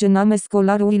enabled place name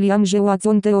scholar William G.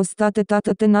 Watson theostate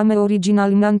that the name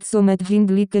originalmente something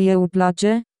like eu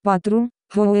place. 4.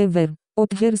 However,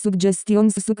 other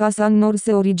suggestions such as an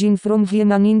Norse origin from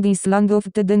Vienna in the island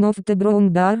of the Den of the Brown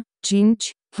Bear.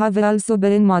 5. Have also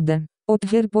been made.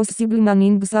 Other possible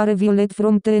meanings are violate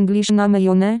from the English name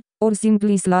Ione, or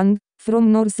simply Island,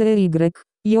 from Norse y.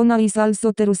 Iona is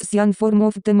also the Russian form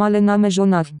of the male name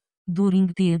Jonah.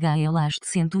 During the last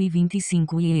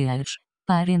 125 years,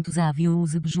 parents have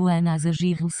used Joanna as a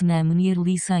girl's name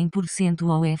nearly 100%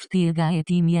 of the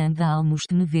time and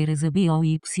almost never as a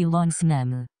boy's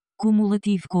name.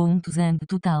 Cumulative counts and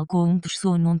total counts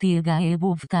shown on the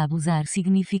above tables are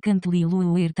significantly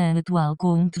lower than actual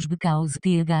counts because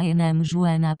the name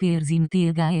Joanna appears in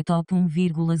the top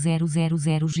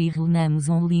 1,000 girl names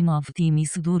only 9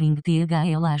 times during the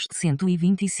last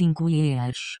 125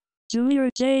 years. Junior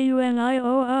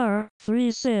Junior,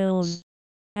 3 syllables.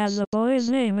 As the boy's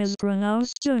name is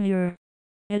pronounced Junior.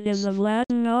 It is of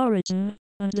Latin origin,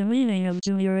 and the meaning of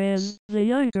junior is the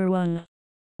younger one.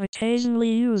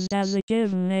 Occasionally used as a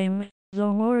given name,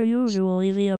 though more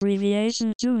usually the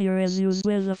abbreviation Junior is used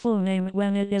with a full name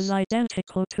when it is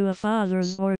identical to a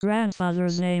father's or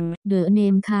grandfather's name. The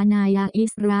name Kanaya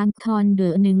is ranked on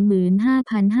the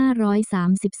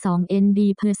 15,532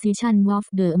 ND position of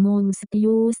the most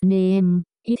used name.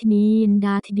 It means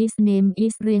that this name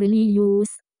is rarely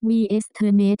used. We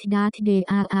estimate that there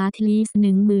are at least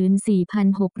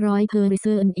 14,600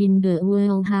 persons in the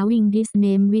world having this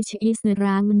name, which is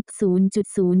around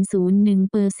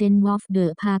 0.001% of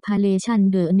the population.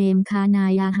 The name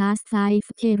Kanaya has 5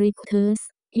 characters.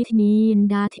 It means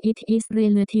that it is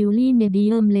relatively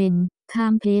medium length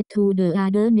compared to the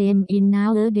other name in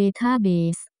our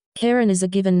database. Karen is a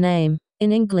given name.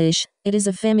 In English, it is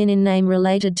a feminine name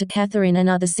related to Catherine and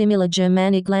other similar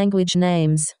Germanic language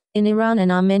names. In Iran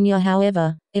and Armenia,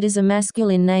 however, it is a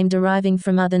masculine name deriving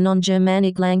from other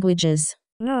non-Germanic languages.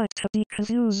 Not to be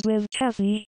confused with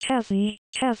Kathy,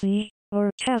 or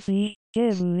Kathy,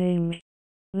 given name.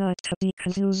 Not to be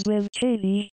confused with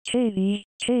Katie,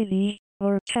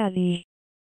 or Caddy.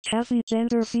 Kathy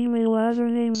gender female other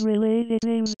names related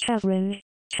names Catherine.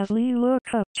 Kathleen look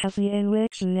up Kathy in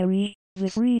dictionary, the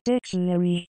free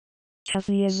dictionary.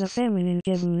 Kathy is a feminine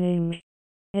given name.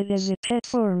 It is a pet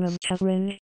form of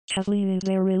Catherine. Kathleen is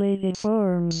their related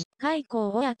forms. 開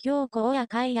口や京子や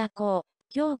海や子、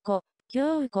京子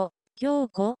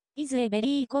is a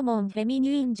very common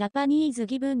feminine Japanese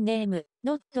given name,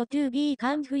 not to be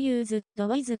confused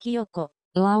with Kyoko.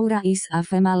 Laura is a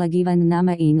female given name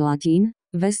in Latin,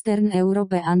 Western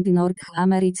Europe and North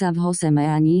America whose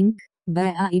meaning,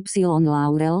 BAY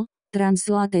Laurel,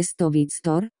 translates to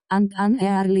Victor, and an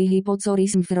early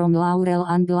hypothesis from Laurel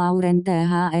and Lauren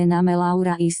the name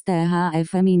Laura is a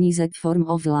feminized form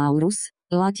of Laurus,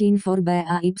 Latin for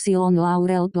BAY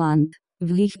Laurel plant.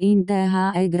 Which in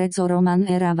the Greco-Roman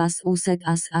era was used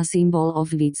as a symbol of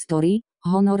victory,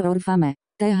 honor or fame.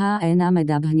 The name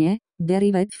Dabhne,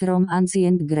 derived from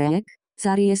ancient Greek,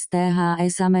 carries the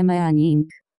same meaning.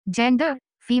 Gender,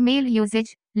 female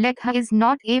usage, Lekha is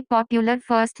not a popular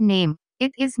first name.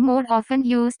 It is more often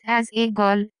used as a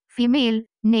girl, female,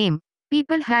 name.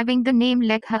 People having the name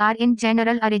Lekha are in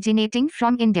general originating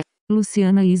from India.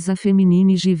 Luciana is a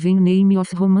feminine given name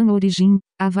of Roman origin,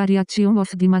 a variation of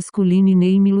the masculine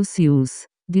name Lucius.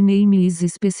 The name is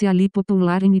especially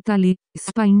popular in Italy,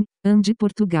 Spain, and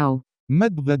Portugal.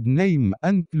 That name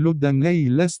includes a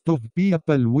list of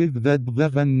people with that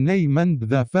given name and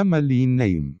the family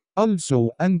name.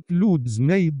 Also includes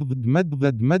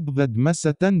that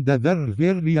Masat and other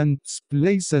variants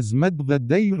places that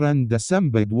Iran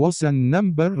December was a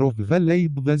number of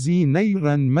villages in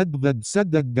Iran that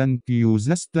Sadagan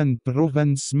Khuzestan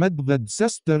province that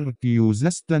sister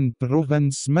Khuzestan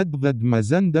province that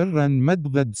Mazandar and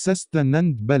that Sistan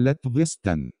and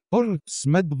Balatgistan. Orts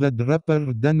that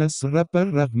rapper Dennis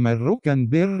rapper of Moroccan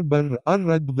Berber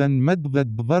Aradan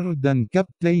that Vardan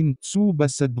Captain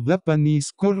Tsubasad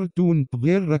Japanese cartoon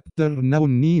character now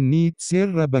need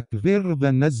Serabak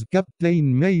Verdan as Captain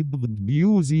made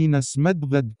Business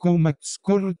that comics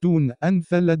cartoon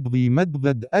Anthalad the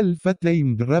Madvad Alpha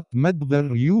Timed Rap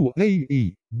Madvar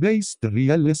UAE. Based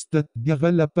real estate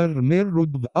developer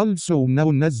Merud also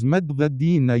known as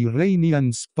Madvadin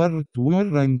Iranian Sport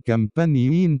Warren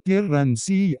Company in Tehran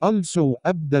see also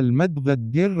Abdel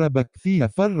Madvad Derabak the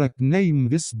Farrak name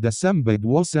this December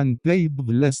was unpaid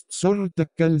list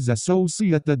articles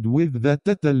associated with the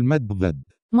title Madvad.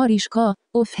 Mariska,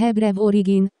 of Hebrew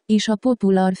origin, is a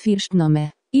popular first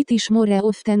name. It is more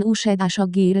often used as a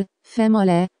girl,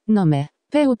 female, name.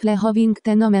 People having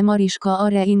the name Mariska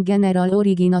are in general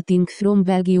originating from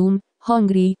Belgium,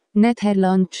 Hungary,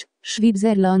 Netherlands,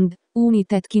 Switzerland,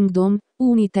 United Kingdom,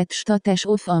 United States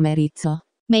of America.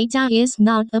 Meta is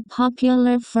not a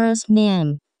popular first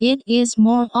name. It is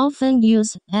more often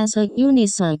used as a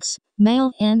unisex,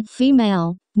 male and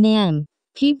female, name.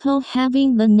 People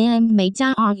having the name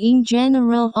Meta are in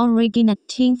general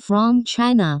originating from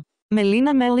China.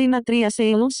 Melina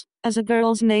Triacelos, as a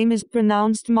girl's name is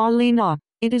pronounced Marlena.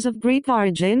 It is of Greek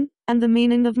origin, and the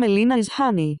meaning of Melina is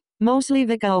honey, mostly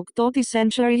the 8th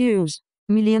century use.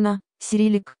 Milena,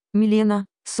 Cyrillic, Milena,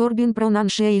 Sorbian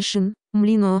pronunciation,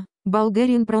 Mlino,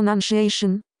 Bulgarian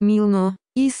pronunciation, Milno,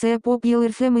 is a popular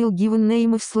female given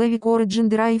name of Slavic origin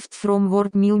derived from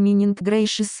word mil meaning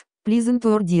gracious, pleasant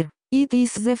or dear. It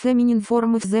is the feminine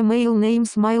form of the male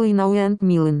names Milena and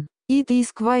Milan. It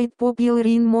is quite popular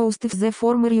in most of the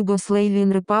former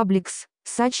Yugoslavian republics,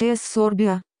 such as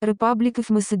Serbia, Republic of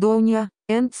Macedonia,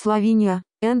 and Slovenia,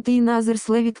 and in other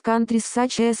Slavic countries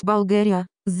such as Bulgaria,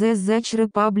 the Czech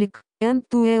Republic, and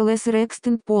to a lesser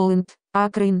extent Poland,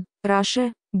 Ukraine,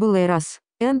 Russia, Belarus,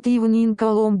 and even in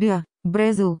Colombia,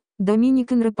 Brazil,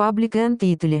 Dominican Republic and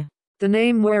Italy. The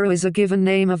name Moira is a given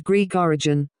name of Greek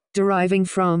origin, deriving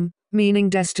from, meaning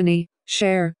destiny,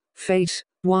 share, fate,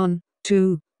 1,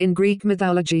 2, in Greek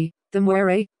mythology, the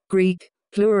Moirae, Greek,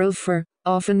 plural for,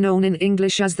 often known in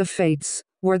English as the Fates,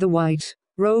 were the white,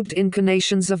 robed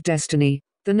incarnations of destiny.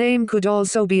 The name could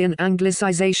also be an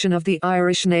anglicization of the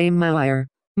Irish name Mair.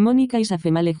 Monica is a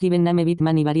female given name with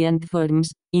many variant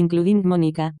forms, including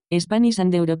Monica, Spanish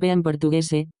and European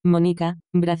Portuguese, Monica,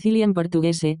 Brazilian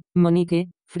Portuguese, Monique,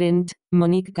 French,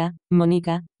 Monica,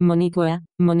 Monica, Monicoa,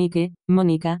 Monique,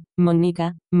 Monica,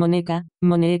 Monica, Moneca,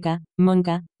 Moneca,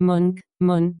 Monca, Monk,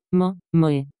 Mon, Mo,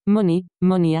 Moe, Moni,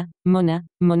 Monia, Mona,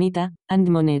 Monita, and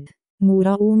Monet.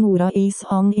 Nora o Nora is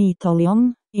an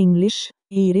Italian, English,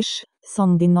 Irish,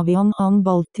 Scandinavian and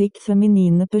Baltic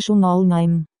feminine personal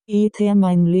name. It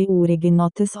mainly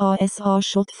originates as a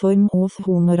short form of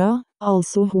Honora,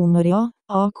 also Honoria,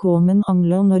 a common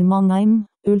Anglo-Norman name,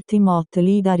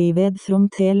 ultimately derived from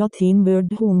the Latin word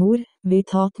honor,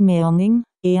 without meaning,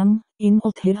 in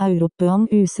other European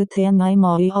use the name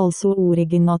also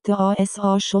originate as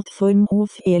a short form of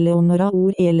Eleonora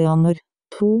or Eleanor.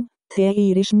 2.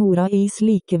 The Irish Nora is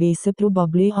likewise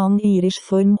probably an Irish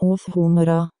form of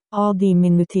Honora. A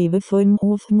diminutive form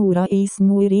of Nora is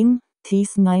Noreen.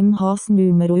 This name has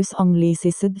numerous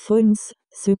anglicized forms,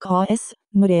 such as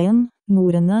Noreen,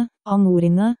 Norene,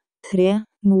 Anorine. 3.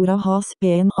 Nora has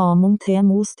been among the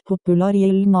most popular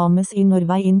yell names in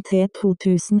Norway in the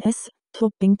 2000s,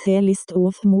 topping the list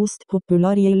of most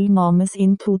popular yell names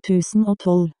in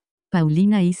 2012.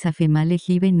 Paulina is a female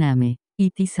given name.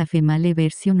 It is a female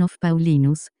version of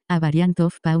Paulinus, a variant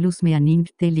of Paulus meaning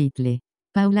the little.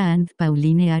 Paula and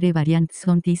Pauline are variants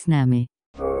on this name.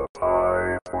 The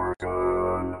pipe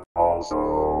organ,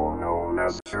 also known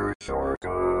as church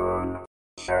organ,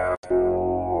 chapel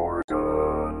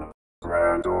organ,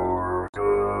 grand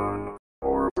organ,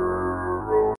 or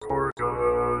baroque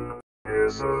organ,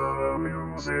 is a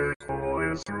musical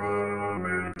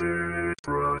instrument. It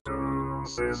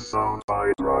produces sound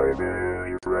by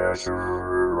driving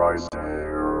pressurized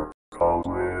air, called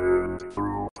wind,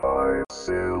 through pipes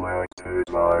selected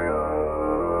by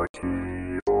a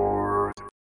keyboard.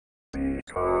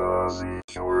 Because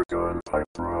each organ type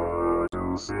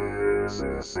produces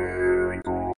a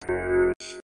single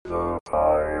pitch, the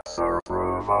pipes are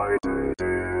provided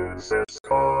in sets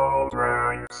called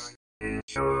ranks,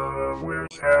 each of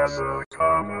which has a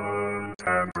common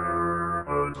temper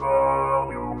and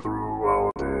volume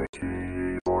throughout the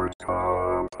keyboard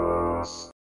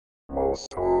compass.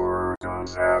 Most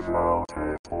organs have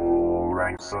multiple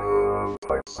ranks of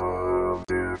pipes of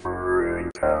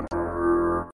differing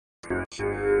temper, pitch,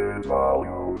 and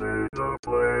volume that the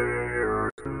player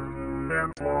can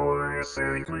employ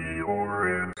singly or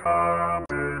in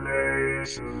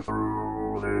combination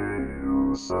through the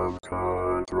use of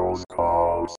controls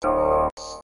called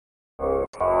stops. A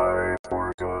pipe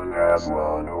organ has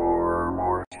one or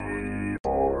more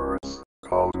keyboards,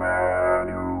 called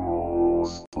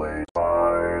manuals, played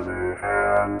by the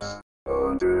hands,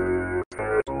 and a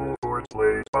pedal board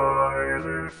played by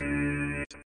the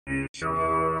feet, each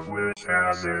of which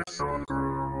has its own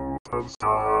group of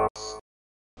stops.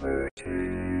 The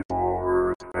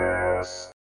keyboard,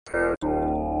 bass,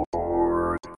 pedal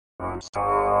board, and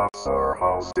stops are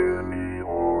housed in the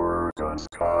organ's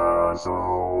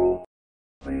console.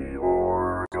 The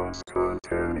organ's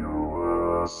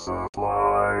continuous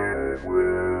supply of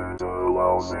wind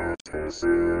allows it to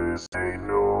sustain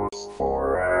notes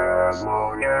for as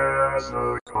long as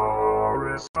the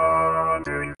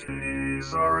corresponding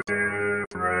keys are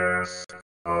depressed.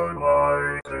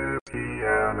 Unlike the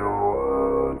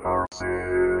piano and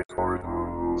harpsichord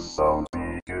whose sound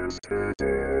begins to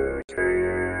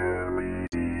decay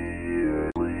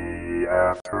immediately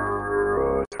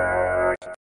after attack,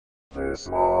 the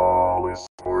smallest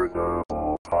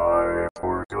portable pipe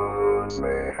organs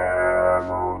may have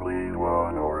only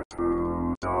 1 or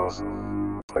 2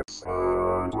 dozen pipes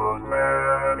and 1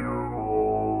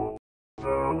 manual.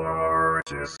 The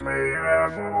largest may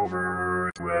have over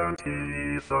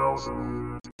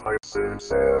 20,000 pipes and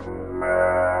 7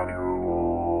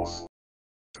 manuals.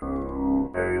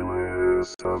 To a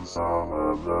list of some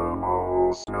of the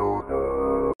most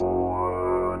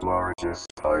notable and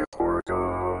largest pipe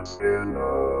organs in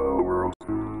the world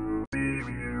could be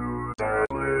viewed.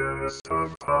 That list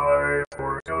of pipe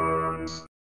organs.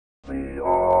 The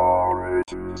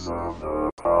origins of the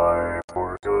pipe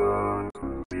organ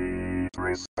could be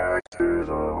traced back to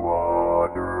the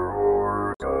water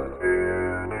organ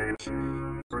in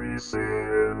ancient Greece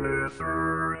in the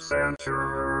 3rd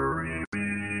century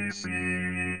BC,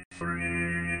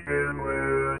 in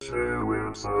which the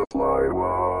wind supply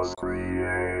was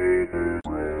created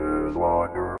with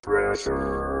water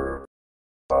pressure.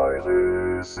 By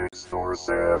the 6th or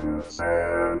 7th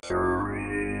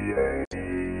century AD,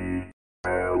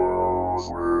 bellows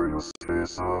were used to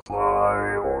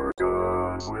supply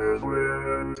organs with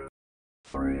wind.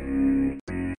 3.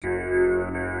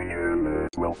 Beginning in the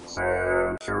 12th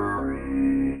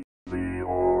century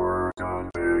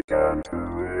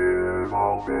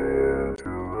evolve into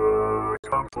a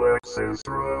complex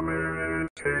instrument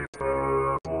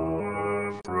capable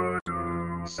of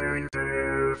producing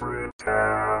different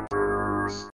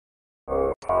timbres.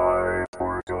 A pipe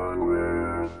organ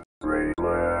with great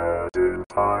Latin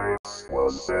pipes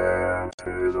was sent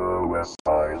to the west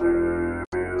by the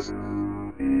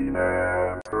Byzantine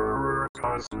Emperor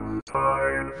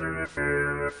Constantine V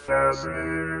as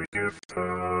a gift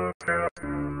of to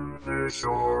the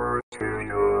short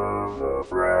king of the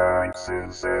Franks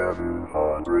in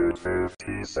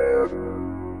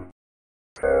 757.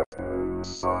 Pepin's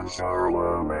son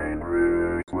Charlemagne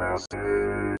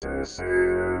requested a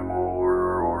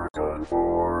similar organ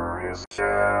for his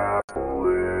chapel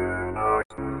in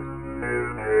Aachen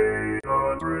in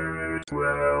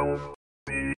 812.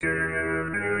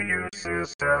 Began a youth's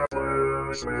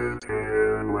establishment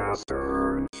in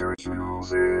Western church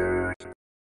music.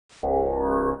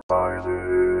 For by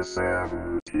the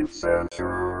 17th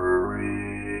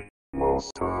century,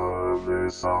 most of the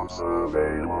songs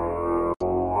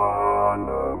available on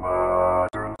the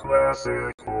modern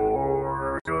classic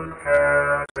organ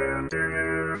had been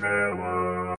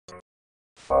developed.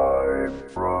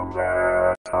 From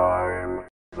that time,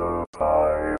 the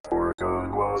pipe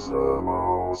organ was the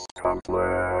most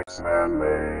complex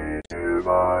man-made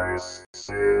device.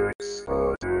 6.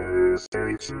 A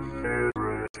distinction it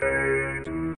retained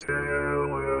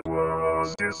until it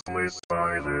was displaced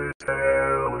by the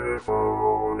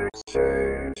telephone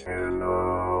exchange in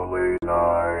the late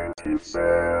 19th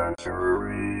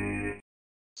century.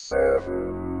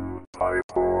 7.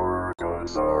 Pipe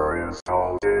organs are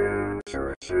installed in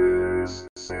churches,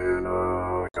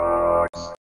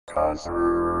 synagogues,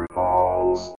 concert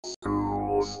halls,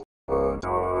 schools, and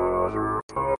other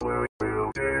public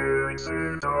buildings,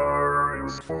 and are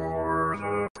used for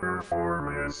the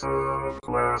performance of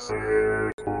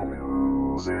classical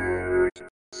music,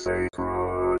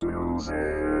 sacred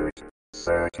music,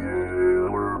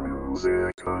 secular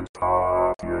music, and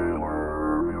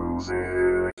popular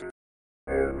music.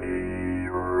 In the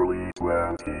early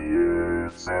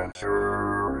 20th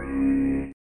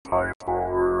century, pipe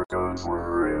organs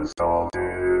were installed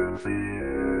in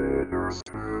theaters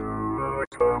to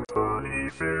accompany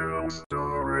films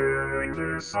during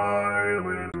the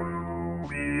silent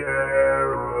movie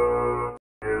era.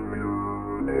 In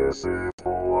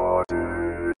municipal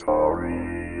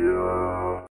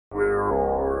auditoria, where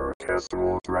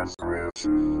orchestral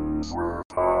transcriptions were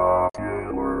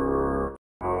popular,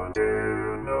 and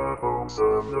in the homes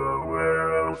of the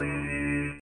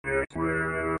wealthy,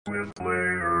 equipped with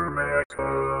player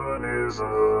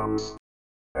mechanisms.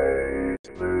 8.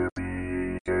 The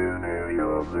beginning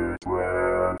of the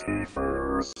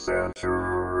 21st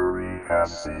century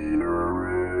has seen a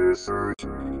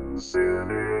resurgence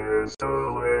in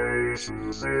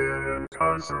installations in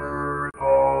concert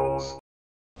halls.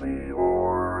 The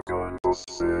organ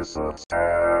boasts a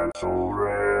substantial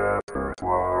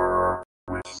repertoire,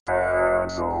 which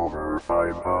spans over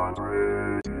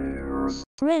 500 years.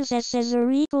 Princess is a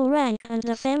regal rank and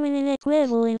the feminine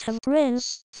equivalent of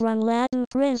prince, from Latin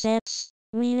princeps,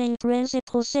 meaning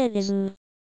principal citizen.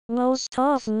 Most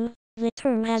often, the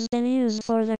term has been used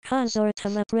for the consort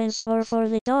of a prince or for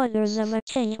the daughters of a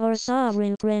king or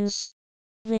sovereign prince.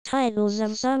 The titles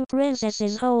of some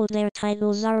princesses hold their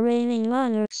titles are reigning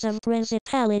monarchs of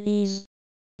principalities.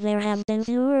 There have been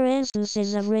fewer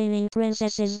instances of reigning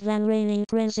princesses than reigning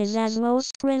princes, as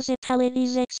most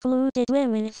principalities excluded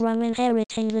women from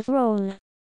inheriting the throne.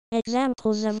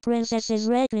 Examples of princesses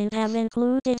regnant have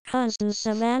included Constance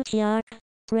of Antioch,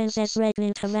 Princess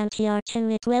regnant of Antioch in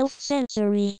the 12th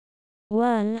century.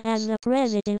 1. As the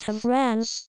President of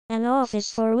France, an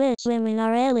office for which women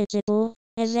are eligible,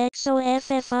 is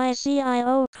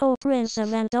exo-FFICIO co-prince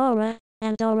of Andorra.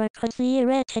 Andorra could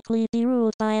theoretically be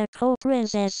ruled by a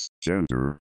co-princess.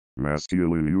 Gender.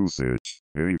 Masculine usage.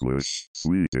 English,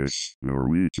 Swedish,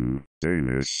 Norwegian,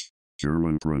 Danish,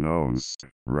 German pronounced.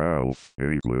 Ralph,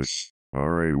 English.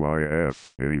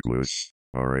 RAYF, English.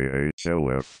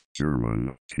 RAHLF,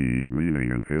 German. T meaning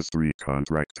in history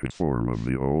contracted form of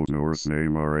the Old Norse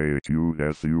name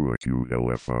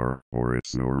RAQFUAQLFR, or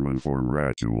its Norman form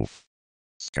Radulf.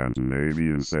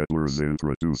 Scandinavian settlers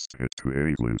introduced it to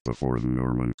England before the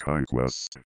Norman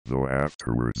conquest, though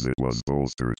afterwards it was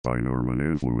bolstered by Norman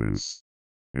influence.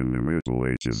 In the Middle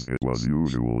Ages it was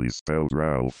usually spelled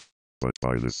Ralph, but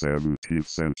by the 17th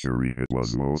century it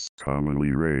was most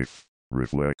commonly Rafe,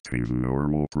 reflecting the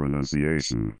normal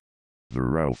pronunciation. The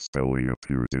Ralph spelling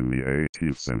appeared in the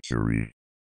 18th century.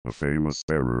 A famous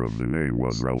bearer of the name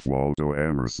was Ralph Waldo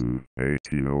Emerson,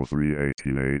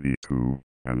 1803-1882.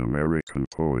 an American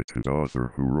poet and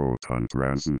author who wrote on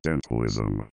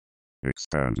transcendentalism.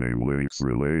 Expand name links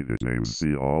related names.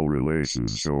 See all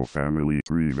relations show family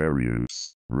tree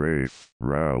variants. Rafe,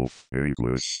 Ralph,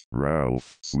 English,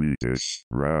 Ralph, Swedish,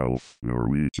 Ralph,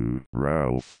 Norwegian,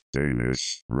 Ralph,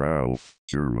 Danish, Ralph,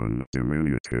 German,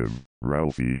 diminutive,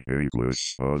 Ralphie,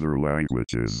 English, other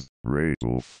languages,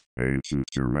 Radolf, ancient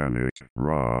Germanic,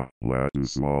 Ra, Latin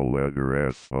small letter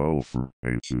F, Ulfr,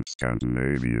 ancient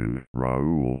Scandinavian,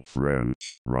 Raoul,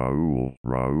 French, Raoul,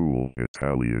 Raoul,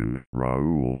 Italian,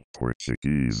 Raoul,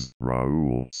 Portuguese,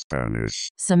 Raoul,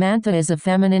 Spanish. Samantha is a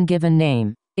feminine given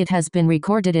name. It has been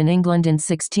recorded in England in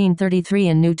 1633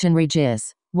 in Newton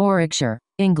Regis, Warwickshire,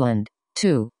 England.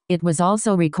 2. It was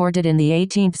also recorded in the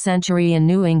 18th century in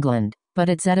New England, but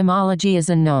its etymology is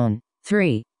unknown.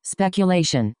 3.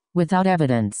 Speculation, without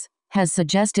evidence, has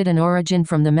suggested an origin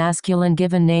from the masculine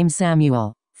given name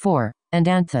Samuel. 4. And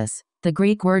anthus, the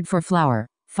Greek word for flower.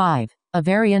 5. A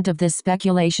variant of this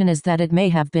speculation is that it may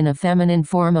have been a feminine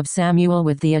form of Samuel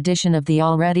with the addition of the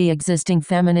already existing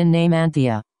feminine name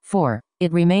Anthea. 4.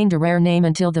 It remained a rare name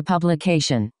until the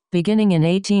publication, beginning in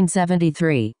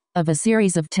 1873, of a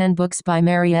series of 10 books by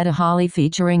Marietta Hawley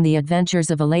featuring the adventures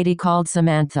of a lady called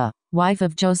Samantha, wife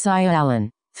of Josiah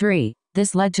Allen. 3.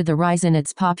 This led to the rise in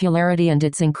its popularity and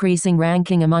its increasing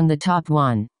ranking among the top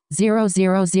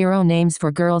 1,000 names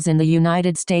for girls in the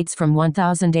United States from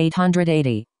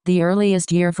 1880, the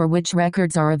earliest year for which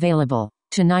records are available,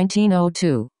 to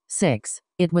 1902. 6.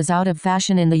 It was out of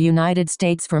fashion in the United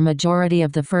States for majority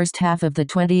of the first half of the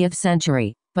 20th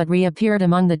century, but reappeared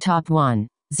among the top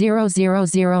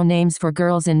 1,000 names for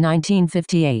girls in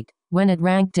 1958, when it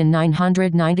ranked in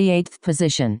 998th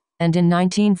position, and in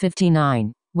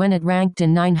 1959, when it ranked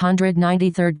in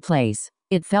 993rd place.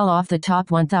 It fell off the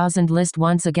top 1,000 list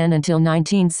once again until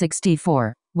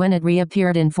 1964, when it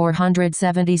reappeared in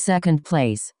 472nd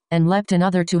place, and leapt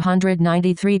another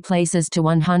 293 places to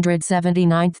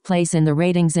 179th place in the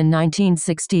ratings in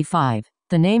 1965.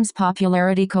 The name's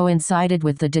popularity coincided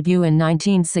with the debut in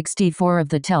 1964 of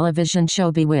the television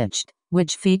show Bewitched,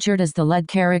 which featured as the lead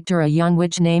character a young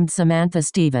witch named Samantha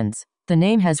Stevens. The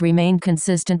name has remained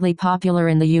consistently popular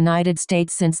in the United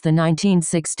States since the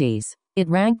 1960s. It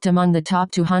ranked among the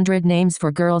top 200 names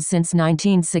for girls since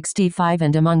 1965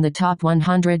 and among the top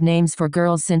 100 names for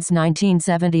girls since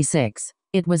 1976.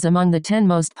 It was among the 10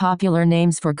 most popular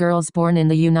names for girls born in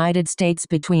the United States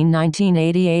between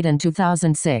 1988 and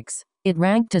 2006. It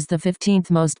ranked as the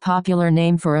 15th most popular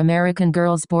name for American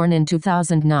girls born in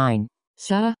 2009.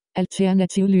 Sarah,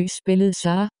 alternativlys spillet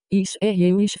Sarah, is a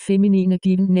jævisk feminine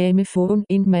given name for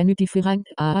in many different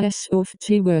areas of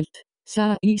the world.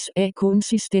 Sarah is a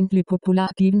consistently popular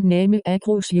given name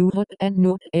across Europe and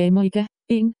North America,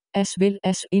 in, as well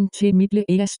as in the Middle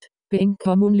East, being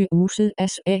commonly used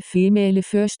as a female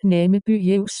first name by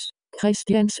Jews,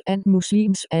 Christians and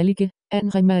Muslims alike,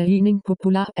 and remaining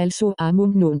popular also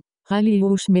among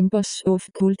non-religious members of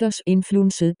cultures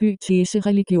influenced by these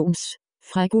religions.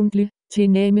 Frequently, the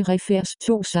name refers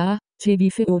to Sarah, the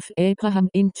wife of Abraham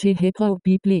in the Hebrew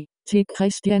Bible, the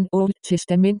Christian Old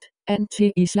Testament, and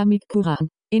the Islamic Quran.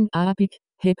 In Arabic,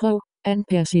 Hebrew, and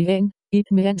Persian, it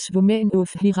means woman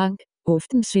of high rank,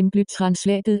 often simply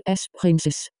translated as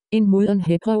princess. In modern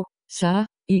Hebrew, Sarah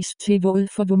is the word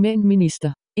for woman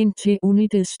minister. In the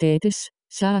United States,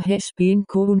 Sarah has been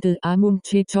counted among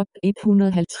the top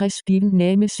 150 given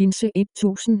names since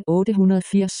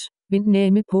 1880. When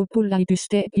name popularity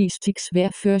statistics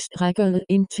were first recorded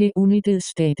in the United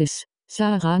States,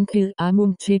 Sarah ranked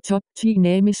among the top 10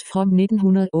 names from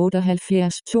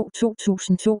 1978 to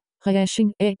 2002,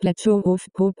 reaching a plateau of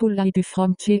popularity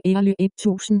from the early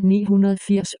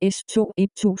 1980s to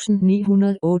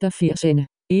 1988.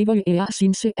 Every year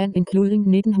since and including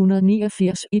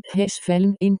 1989 it has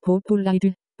fallen in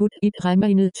popularity, but it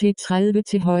remained the 30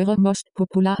 til højre most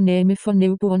popular name for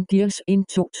newborn girls in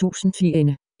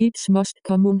 2010. Its most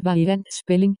common variant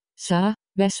spelling, Sarah,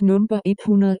 was number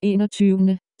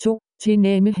 121. 2. The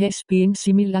name has been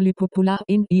similarly popular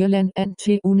in Ireland and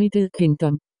the United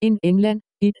Kingdom. In England,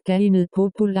 it gained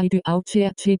popularity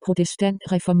after the Protestant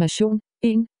Reformation.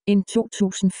 In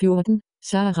 2014,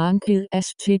 Sarah ranked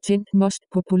as the 10th most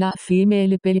popular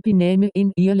female baby name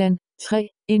in Ireland. 3.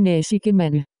 En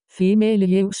asigemande. Female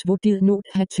Jews who did not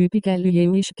have typical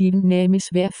Jewish given names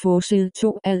were forced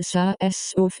to add Sarah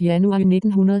as of January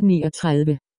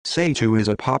 1939. Satu is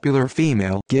a popular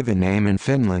female given name in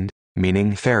Finland,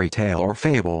 meaning fairy tale or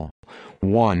fable.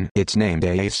 1. Its name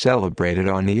day is celebrated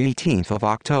on the 18th of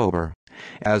October.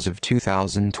 As of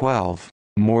 2012,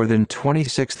 more than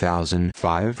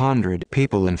 26,500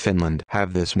 people in Finland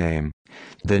have this name.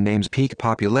 The name's peak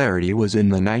popularity was in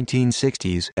the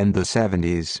 1960s and the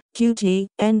 70s.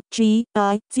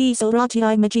 QTNGI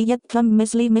Sorati Magi Come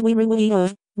Misli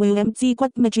Miwi William T.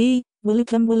 Quat Magi,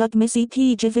 Willicum Willock Missy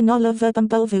P. Jivin Oliver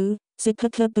Bumbovu,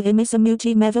 Sikaka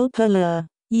Bimisamuti Mevel Perla,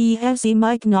 Ye Hasi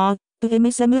Mike Nog,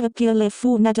 Bimisamu Appeal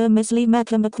Fu Nata Misli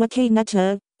Makamakwa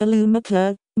Nata,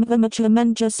 Alumaka, Mvamacha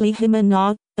Manjusli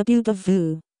Himanog, a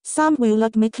Bugavu. Sam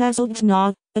Willock Mikasel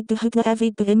Nog, a Gahuka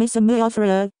Avi Bimisamu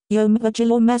Offera, Yom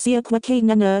Vagilo Masia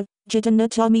Quakanana, Jitana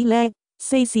Tommy Leg.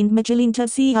 Sasin Magelinta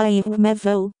CIA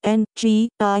Mevo,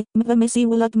 N.G.I. Mvamisi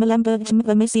Willock Malamba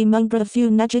Mvamisi Mungra Fu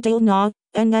Najidal Nog,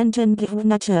 and Anton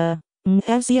Nata.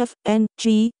 Asiaf,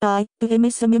 N.G.I.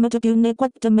 Bimisamimatabu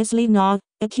Quat de Misli Nog,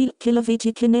 Akil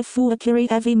Kiloviti Kinefu Akiri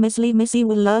Avi Misli Missy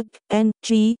Willock,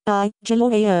 N.G.I.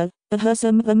 Jaloea,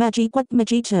 Ahersam Vamaji Quat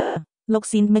Majita,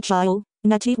 Loxin Machil,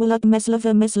 Nati Willock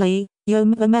Meslava Misli,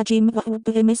 Yom Vamaji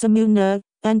Bimisamuna,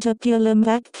 Antapulam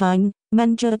Vakine.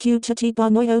 Manja Cutati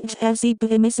Bonoyo Asi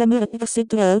Bimisemu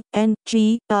Sidro,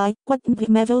 N.G.I. Quat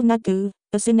Mevel Nagu,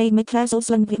 Asine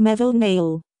Mikaselslan Mevel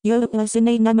Nail, Yo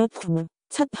Asine Namuk,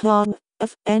 Tutha,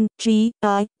 F.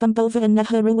 N.G.I. Bumbova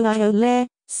Naharuayo Le,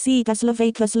 C.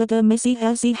 Gaslavacus Laga Missy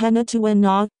Asi Hana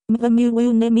Tuanog,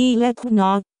 Mvamu Nemi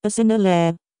Leknog, Asina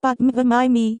Le, But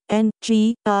Mvamimi,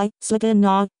 N.G.I.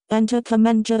 Slaganog. Anta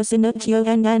Kamanja Sinatio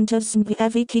and Antas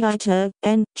Avikiita,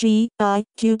 N.G.I.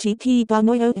 QTP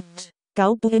Bonoyo.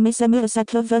 Galbumisemu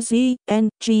Sakavasi,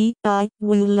 N.G.I.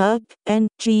 Wulug,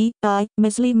 N.G.I.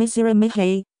 Misli Misira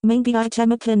Mihe, Mingi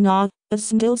Itamaka Nog,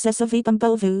 Asndil Sesavi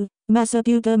Bumbovu,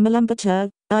 Masabuga Malambata,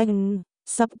 Ian,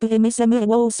 Subbumisemu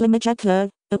Wolslimajaka,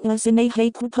 Atlasine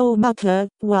Hakuko Maka,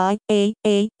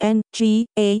 Y.A.A.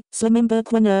 N.G.A. Slimimba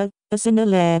Quina,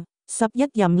 Asinale. Subyet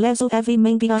Yam Lesel Avi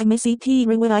Mingi Missy P.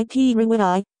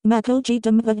 Ruai, Makoji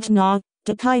Dumvagnog,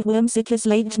 Dakai Wormsikis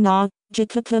Late Nog.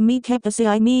 Jikaka mi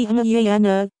kapasi mi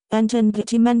hangayana, Anton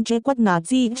Pitiman Jikwat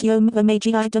Nazi Yom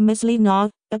Vamaji Misli Nog,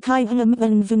 Akai Hangam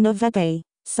and Vunavabe,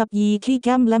 Sub Yi Ki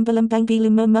Gam Lambalam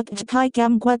Bangilumo Jakai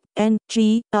Gam Quat,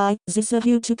 N.G.I.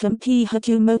 Zisahu to Kampi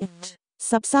Hakumo,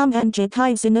 Sub Sam and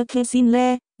Jakai Sinakasin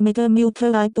Le, Miga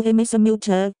Mulko I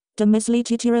Buhimisamulta, Demisli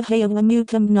Titira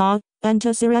Hayamukam Nog,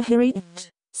 Antasira Hiri,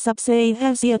 Sub Say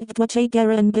Hasia Twate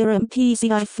Gara and Biram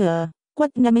PCI Fur.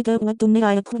 Quat Namiga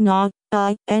Wadunai Kunog,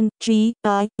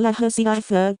 I.N.G.I. Lahasi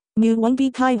Fur, Mu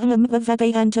Wangbi Kai Hangam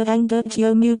Vavabe Anta Anga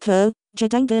Tio Muko,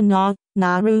 Jadanga Nog,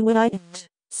 Naru Wai,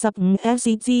 Subn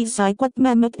SEZ Sai Quat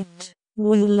Mamuk,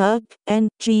 Wulug,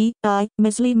 N.G.I.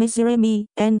 Misli Misirami,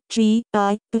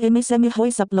 N.G.I. Buhimisemi Hoi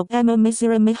Sublok Emma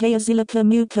Misirami Hayazilaka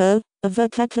Muko,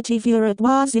 Avakakati Vura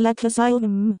Dwazilaka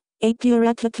Silm,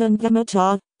 Apurakakan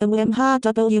Gamota, Awem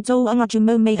W. Do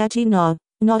Angajumo Mayati Nog.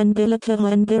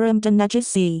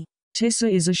 Tessa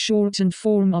is a shortened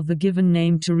form of the given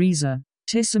name Teresa.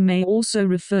 Tessa may also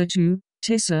refer to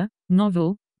Tessa,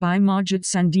 novel, by Margit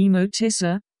Sandimo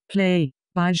Tessa, play,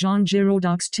 by Jean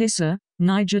Giraudoux Tessa,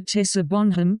 Niger Tessa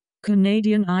Bonham,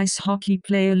 Canadian ice hockey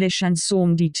player Les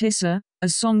Chansons de Tessa, a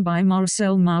song by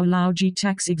Marcel Maulauji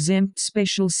tax-exempt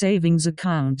special savings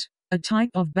account, a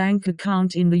type of bank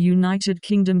account in the United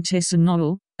Kingdom Tessa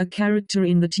Noel, a character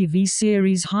in the TV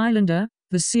series Highlander,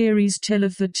 the series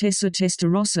Teletha Tessa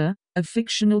Testarossa, a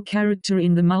fictional character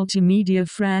in the multimedia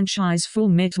franchise Full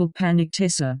Metal Panic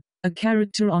Tessa, a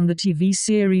character on the TV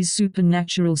series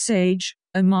Supernatural Sage,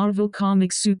 a Marvel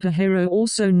Comics superhero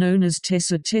also known as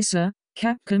Tessa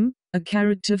Capcom, a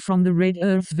character from the Red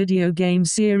Earth video game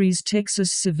series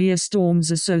Texas Severe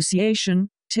Storms Association,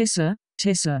 Tessa,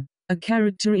 a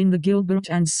character in the Gilbert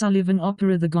and Sullivan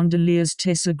opera The Gondoliers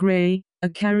Tessa Gray, a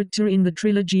character in the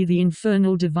trilogy The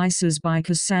Infernal Devices by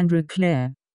Cassandra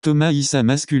Clare. Thomas is a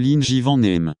masculine given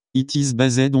name. It is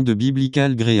based on the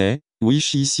biblical Grey,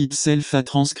 which is itself a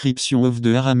transcription of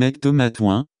the Aramaic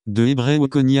Tomatouin, de Hébreu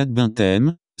Coniat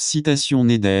Bentem, citation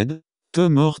needed,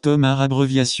 Tom or Tom are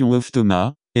abbreviation of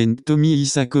Thomas, and Tommy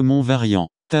is a common variant.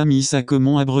 Tam is a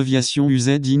common abbreviation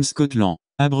used in Scotland.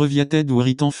 Abbreviated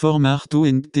written form Arto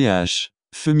and Th.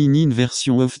 Feminine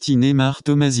version of the name are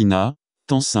Thomasina,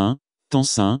 Tansin,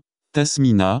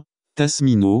 Tasmina,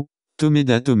 Tasmino,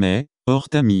 Tomeda Tome, or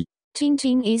Tammy.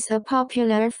 Tintin is a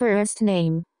popular first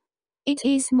name. It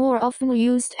is more often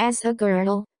used as a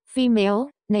girl,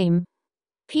 female, name.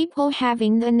 People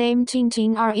having the name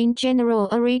Tintin are in general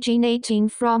originating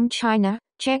from China,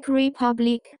 Czech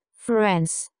Republic,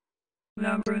 France.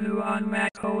 Number 2 on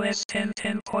Mac OS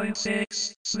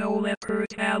 10.6, Snow Leopard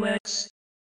Alex.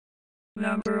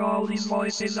 Number all these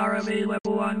voices are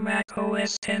available on Mac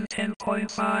OS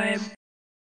 10.5.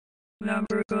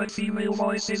 Number good female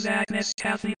voices Agnes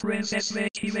Kathy Princess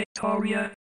Vicky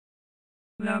Victoria.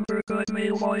 Number good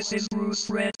male voice is Bruce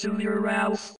Fred Jr.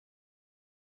 Ralph.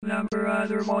 Number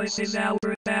other voice is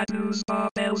Albert Bad News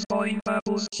Bob Bells Boing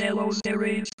Bubbles Cellos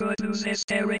Deranged Good News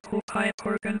Hysteric Hoop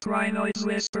Hyper Rhinoids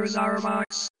Whispers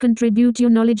Arvox. Contribute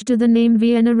your knowledge to the name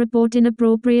Vienna. Report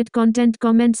inappropriate content,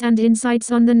 comments and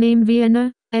insights on the name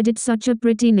Vienna. Edit such a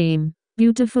pretty name.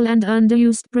 Beautiful and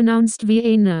underused, pronounced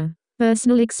Vienna.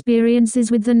 Personal experiences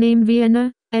with the name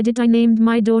Vienna. Edit I named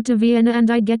my daughter Vienna and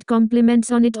I get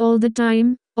compliments on it all the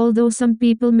time, although some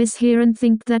people mishear and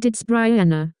think that it's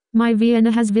Brianna. My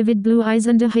Vienna has vivid blue eyes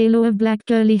and a halo of black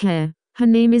curly hair. Her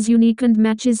name is unique and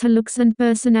matches her looks and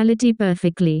personality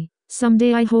perfectly.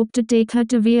 Someday I hope to take her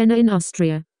to Vienna in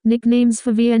Austria. Nicknames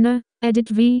for Vienna. Edit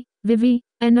V, Vivi,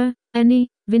 Anna, Annie,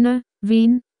 Vina,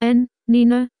 Veen, N,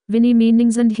 Nina, Vinnie.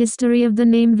 Meanings and history of the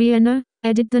name Vienna.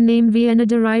 Edit the name Vienna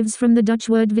derives from the Dutch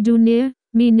word Viduneer,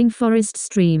 meaning forest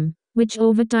stream, which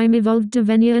over time evolved to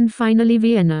Venia and finally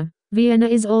Vienna. Vienna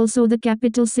is also the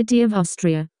capital city of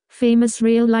Austria. Famous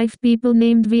real-life people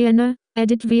named Vienna.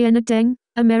 Edit Vienna Teng,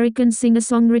 American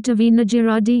singer-songwriter Vina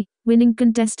Girardi, winning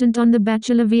contestant on The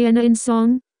Bachelor. Vienna in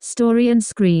song, story and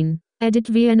screen. Edit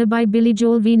Vienna by Billy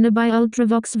Joel. Vienna by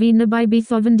Ultravox. Vienna by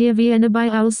Beethoven. Dear Vienna by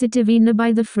Owl City. Vienna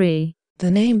by The Fray.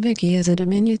 The name Vicky is a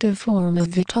diminutive form of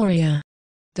Victoria.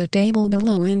 The table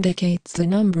below indicates the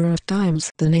number of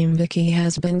times the name Vicky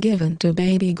has been given to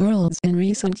baby girls in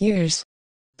recent years.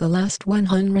 The last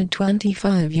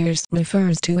 125 years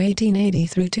refers to 1880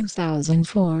 through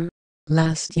 2004.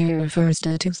 Last year refers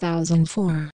to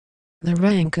 2004. The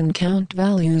rank and count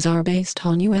values are based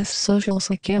on U.S. Social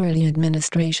Security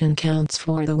Administration counts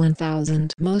for the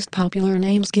 1,000 most popular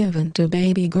names given to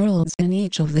baby girls in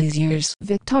each of these years.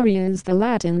 Victoria is the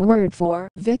Latin word for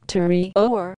victory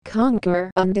or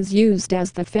conquer and is used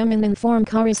as the feminine form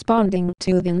corresponding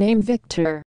to the name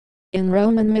Victor. In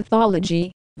Roman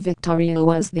mythology, Victoria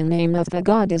was the name of the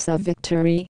goddess of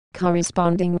victory,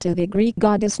 corresponding to the Greek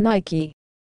goddess Nike.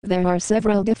 There are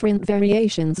several different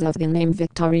variations of the name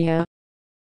Victoria.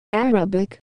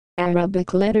 Arabic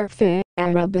letter F,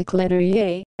 Arabic letter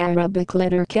Y, Arabic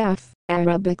letter Kaf,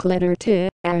 Arabic letter T,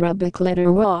 Arabic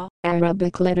letter Wa,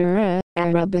 Arabic letter R,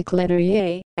 Arabic letter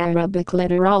Y, Arabic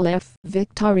letter Aleph,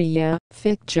 Victoria,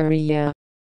 Victoria.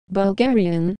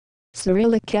 Bulgarian,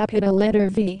 Cyrillic capital letter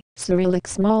V, Cyrillic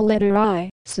small letter I,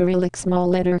 Cyrillic small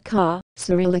letter K,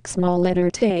 Cyrillic small letter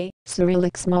T,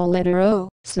 Cyrillic small letter O,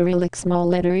 Cyrillic small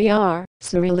letter ER,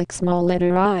 Cyrillic small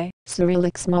letter I,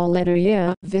 Cyrillic small letter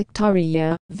Y,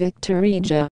 Victoria,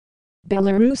 Victorija.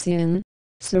 Belarusian,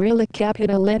 Cyrillic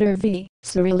capital letter V,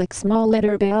 Cyrillic small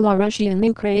letter Belarusian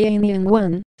Ukrainian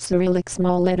 1, Cyrillic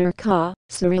small letter K,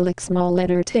 Cyrillic small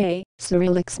letter T,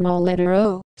 Cyrillic small letter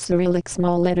O, Cyrillic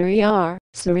small letter ER,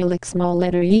 Cyrillic small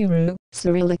letter Eru,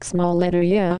 Cyrillic small letter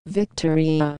Y,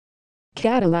 Victoria.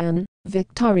 Catalan,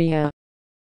 Victoria.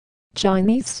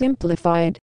 Chinese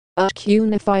simplified.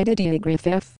 Unified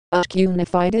ideograph,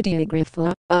 unified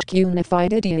ideograph,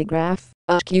 unified ideograph,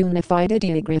 unified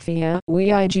ideographia,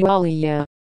 Uigualia.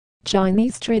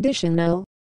 Chinese traditional.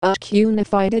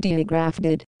 Unified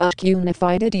ideographed,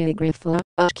 unified ideograph,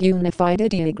 unified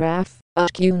ideograph,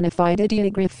 unified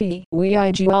ideography,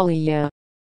 Uigualia.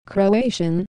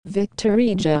 Croatian,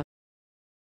 Victorija.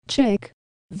 Czech,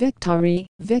 Victory,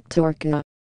 Victorka.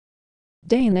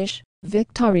 Danish,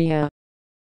 Victoria.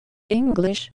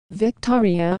 English,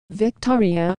 Victoria,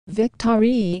 Victoria,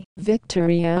 Victorie,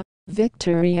 Victoria,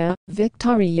 Victoria,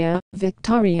 Victoria,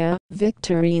 Victoria,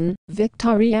 Victorine,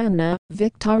 Victoriana,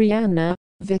 Victoriana,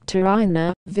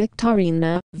 Victorina,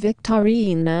 Victorina,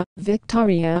 Victorina,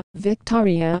 Victoria,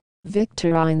 Victoria,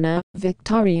 Victorina,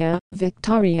 Victoria,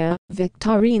 Victoria,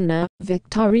 Victorina,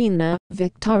 Victorina,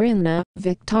 Victorina,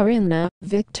 Victorina,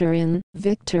 Victorin,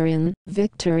 Victorin,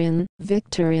 Victorin,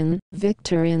 Victorin,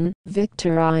 Victorin,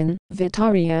 Victorine,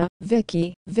 Vittoria,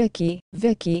 Vicky, Vicky,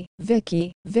 Vicky,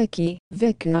 Vicky, Vicky,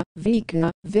 Vika,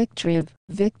 Vika, Victriv,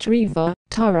 Victriva,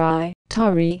 Tari,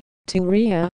 Tari,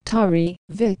 Turia, Tari,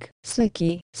 Vic,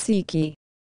 Siki, Siki.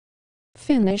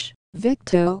 Finnish,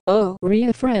 Victo, O,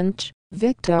 Ria French,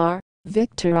 Victor,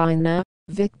 Victorina,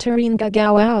 Victorine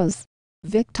Gagauz,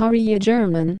 Victoria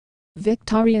German,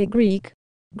 Victoria Greek,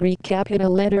 Greek capital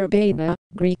letter beta,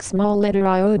 Greek small letter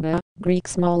iota, Greek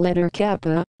small letter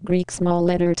kappa, Greek small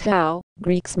letter tau,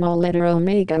 Greek small letter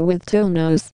omega with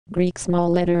tonos, Greek small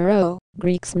letter O,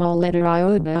 Greek small letter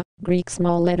iota, Greek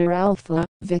small letter alpha,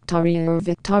 Victoria or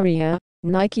Victoria,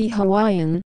 Nike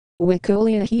Hawaiian,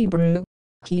 Wicolia Hebrew,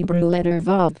 Hebrew letter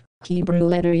Vav, Hebrew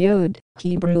letter Yod,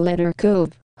 Hebrew letter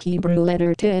Kov, Hebrew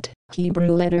letter Tit,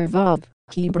 Hebrew letter Vav,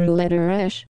 Hebrew letter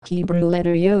Resh, Hebrew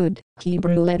letter Yod,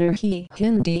 Hebrew letter He,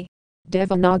 Hindi,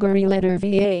 Devanagari letter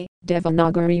VA,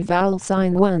 Devanagari vowel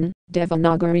sign 1,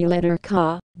 Devanagari letter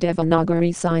Ka,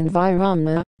 Devanagari sign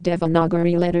Virama,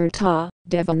 Devanagari letter Ta,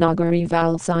 Devanagari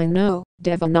vowel sign No,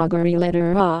 Devanagari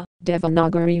letter A,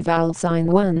 Devanagari vowel sign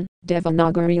 1,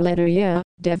 Devanagari letter Ya,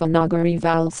 Devanagari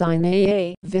vowel sign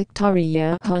AA,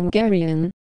 Victoria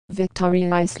Hungarian,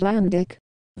 Victoria Icelandic,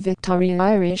 Victoria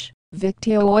Irish,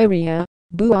 Victoria,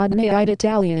 Buadnaide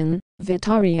Italian,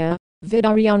 Vittoria,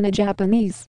 Vidariana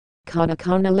Japanese.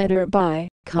 Katakana letter by,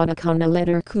 katakana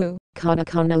letter ku,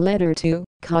 katakana letter to,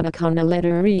 katakana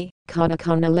letter e,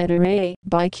 katakana letter a,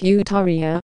 by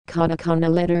Qtaria, katakana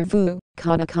letter vu,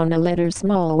 katakana letter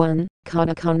small one,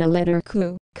 katakana letter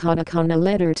ku, katakana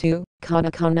letter to,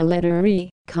 katakana letter e,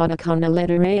 katakana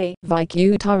letter a, by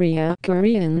Qtaria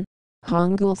Korean.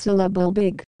 Hangul syllable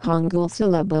big, Hangul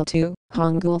syllable 2,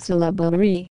 Hangul syllable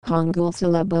re, Hangul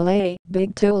syllable a,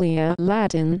 Big Tolia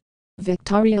Latin,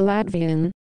 Victoria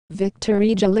Latvian,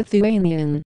 Victorija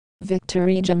Lithuanian,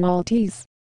 Victorija Maltese,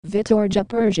 Vitorja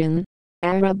Persian,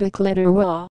 Arabic letter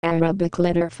wa, Arabic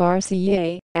letter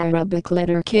Farsi, Arabic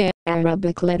letter ki,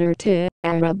 Arabic letter ti,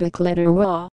 Arabic letter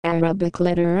wa, Arabic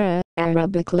letter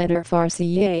Arabic letter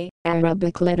Farsi,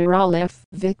 Arabic letter aleph,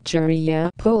 Victoria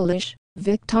Polish,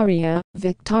 Victoria,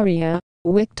 Victoria,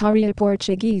 Victoria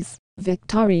Portuguese,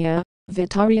 Victoria,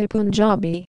 Victoria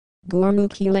Punjabi.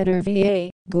 Gurmukhi letter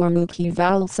VA, Gurmukhi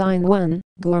vowel sign 1,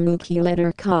 Gurmukhi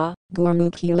letter Ka,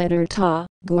 Gurmukhi letter Ta,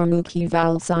 Gurmukhi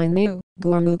vowel sign Nu,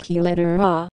 Gurmukhi letter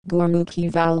A, Gurmukhi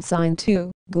vowel sign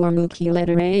 2, Gurmukhi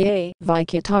letter AA,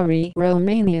 Vikitari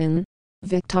Romanian,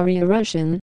 Victoria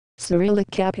Russian, Cyrillic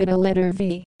capital letter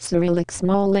V, Cyrillic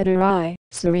small letter I,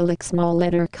 Cyrillic small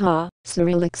letter Ka,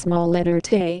 Cyrillic small letter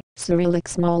T, Cyrillic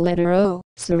small letter O,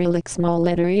 Cyrillic small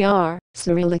letter ER,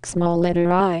 Cyrillic small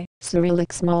letter I,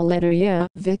 Cyrillic small letter Y,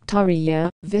 Victoria,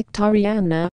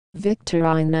 Victoriana,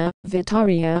 Victorina,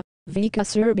 Vitoria, Vika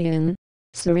Serbian,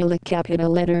 Cyrillic capital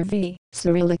letter V,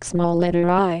 Cyrillic small letter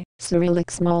I,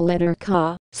 Cyrillic small letter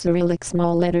Ka, Cyrillic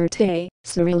small letter T,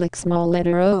 Cyrillic small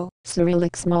letter O,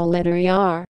 Cyrillic small letter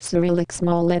ER, Cyrillic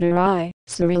small letter I,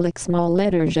 Cyrillic small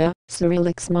letter J,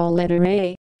 Cyrillic small letter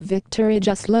A,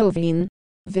 Victorija Slovene,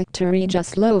 Victorija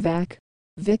Slovak,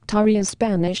 Victoria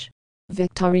Spanish,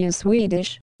 Victoria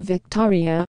Swedish,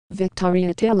 Victoria,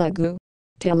 Victoria Telugu,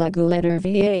 Telugu letter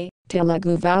VA,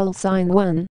 Telugu vowel sign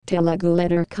 1, Telugu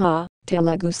letter Ka,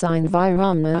 Telugu sign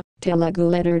Virama, Telugu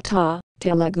letter Ta,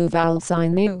 Telugu vowel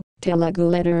sign Nu, Telugu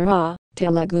letter A,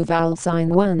 Telugu vowel sign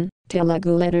 1,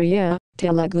 Telugu letter Ya,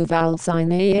 Telugu vowel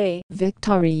sign AA,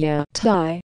 Victoria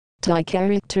Thai, Thai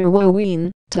character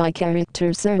Woween, Thai character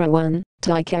Sarawan,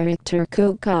 Thai character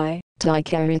Kokai, Thai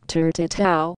character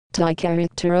Titao, Thai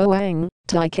character Oang,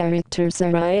 Thai character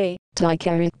Sarae, Thai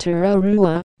character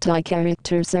Orua, Thai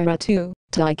character Saratu,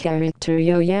 Thai character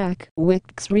Yoyak,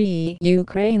 Wix3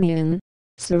 Ukrainian,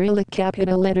 Cyrillic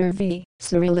capital letter V,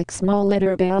 Cyrillic small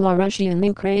letter Belarusian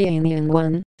Ukrainian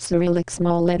 1, Cyrillic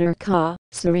small letter Ka,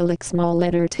 Cyrillic small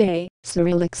letter T,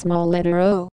 Cyrillic small letter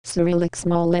O, Cyrillic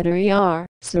small letter ER,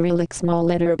 Cyrillic small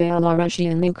letter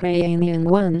Belarusian Ukrainian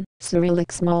 1,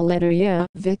 Cyrillic small letter Y,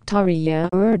 Victoria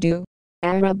Urdu,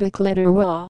 Arabic letter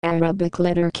Wa, Arabic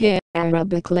letter Ki,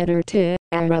 Arabic letter T,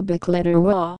 Arabic letter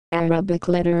Wa, Arabic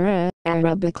letter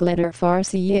Arabic letter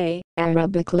Farsi,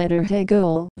 Arabic letter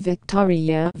Hegel,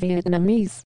 Victoria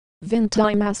Vietnamese,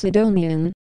 Vintai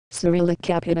Macedonian, Cyrillic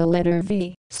capital letter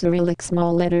V, Cyrillic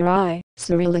small letter I,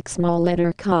 Cyrillic small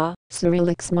letter Ka,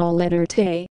 Cyrillic small letter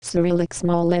T, Cyrillic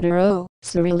small letter O,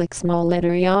 Cyrillic small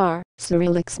letter ER,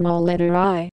 Cyrillic small letter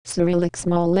I, Cyrillic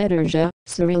small letter J,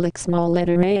 Cyrillic small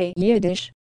letter A,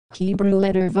 Yiddish, Hebrew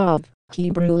letter Vav,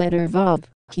 Hebrew letter Vav,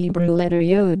 Hebrew letter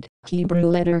Yod, Hebrew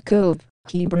letter Kov,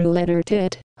 Hebrew letter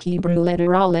Tit, Hebrew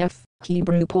letter Aleph,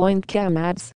 Hebrew point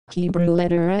Kamats, Hebrew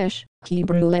letter Esh,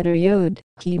 Hebrew letter Yod,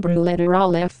 Hebrew letter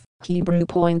Aleph, Hebrew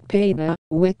point Peta,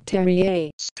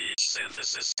 Wikteria. Speech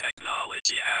synthesis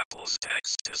technology. Apple's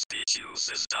text-to-speech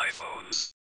uses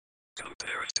diphones.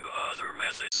 Compared to other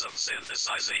methods of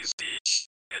synthesizing speech,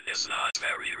 it is not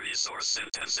very resource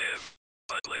intensive,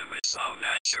 but limits how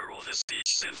natural the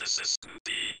speech synthesis can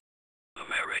be.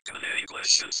 American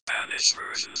English and Spanish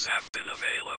versions have been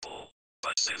available,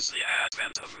 but since the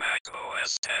advent of Mac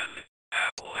OS X,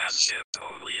 Apple has shipped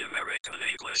only American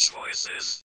English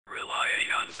voices,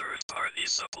 relying on third-party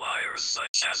suppliers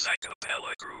such as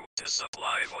Acapella Group to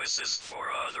supply voices for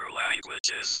other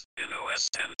languages. In OS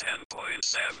X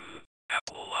 10.7,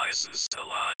 Apple licensed a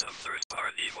lot of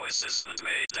third-party voices and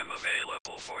made them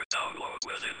available for download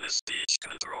within the speech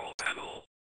control panel.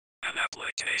 An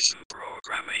application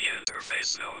programming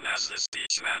interface known as the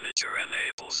Speech Manager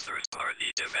enables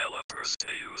third-party developers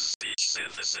to use speech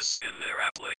synthesis in their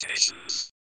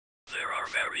applications. There are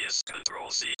various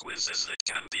control sequences that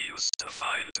can be used to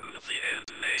fine-tune the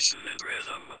intonation and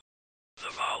rhythm. The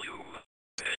volume,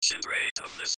 pitch and rate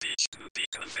of the speech can be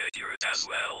configured as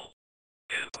well.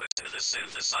 Input to the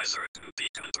synthesizer can be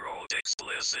controlled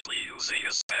explicitly using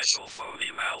a special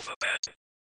phoneme alphabet.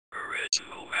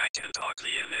 Original MacInTalk.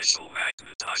 The initial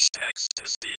Macintosh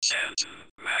text-to-speech engine,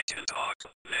 MacInTalk,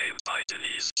 named by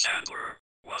Denise Chandler,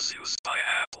 was used by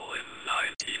Apple in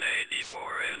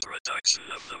 1984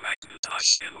 introduction of the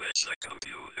Macintosh, in which the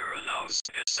computer announced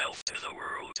itself to the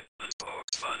world and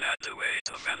poked fun at the weight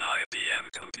of an IBM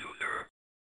computer.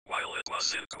 While it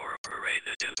was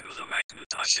incorporated into the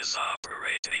Macintosh's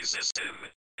operating system,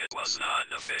 it was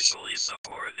not officially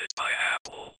supported by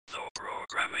Apple, though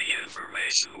programming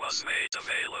information was made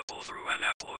available through an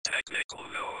Apple technical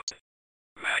note.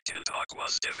 MacInTalk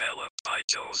was developed by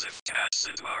Joseph Katz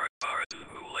and Mark Barton,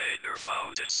 who later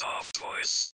founded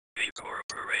SoftVoice,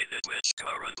 Incorporated, which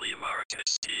currently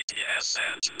markets TTS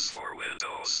engines for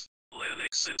Windows,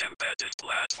 Linux and embedded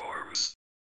platforms.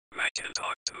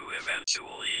 MacInTalk 2.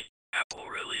 Eventually, Apple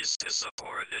released a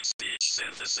supported speech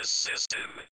synthesis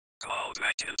system, called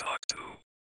MacInTalk 2.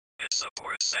 It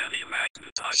supports any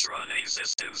Macintosh running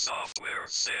system software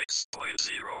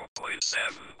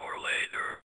 6.0.7 or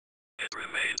later. It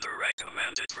remained the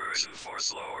recommended version for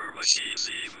slower machines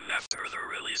even after the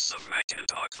release of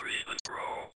MacInTalk 3 and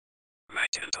Pro.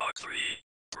 MacInTalk 3,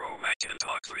 Pro.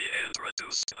 MacInTalk 3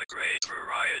 introduced a great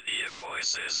variety of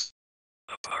voices.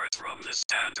 Apart from the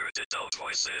standard adult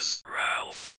voices,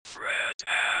 Ralph, Fred,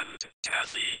 and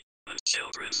Kathy, and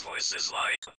children's voices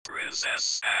like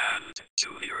Princess and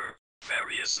Junior,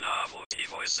 various novelty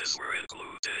voices were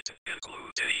included,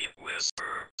 including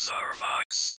Whisper,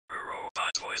 Zarvox, a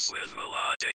robot voice with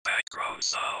melodic background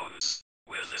sounds,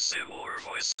 with a similar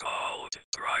voice called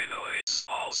Trinoids.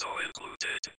 Also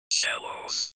included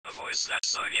Shellos, a voice that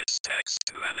sung its text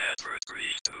to an Edvard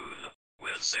Grieg tune,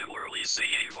 with similarly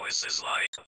singing voices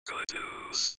like Good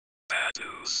News, Bad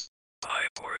News,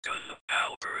 Pipe Organ,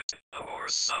 Albert, a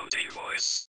horse-sounding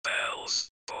voice,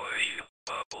 Bells, Boing,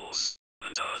 Bubbles,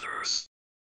 and others.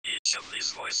 Each of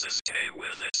these voices came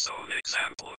with its own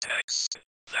example text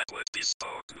that would be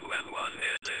spoken when one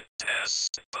hit the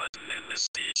test button in the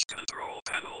speech control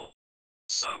panel.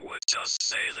 Some would just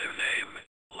say their name,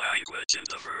 language, and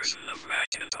the version of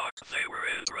MacInTalk they were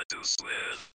introduced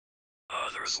with.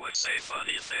 Others would say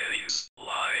funny things,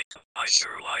 like, I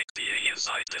sure like being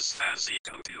inside this fancy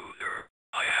computer.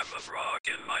 I have a frog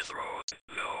in my throat.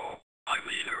 No, I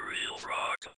mean a real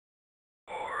frog.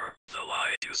 Or, the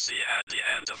light you see at the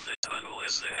end of the tunnel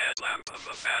is the headlamp of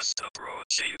a fast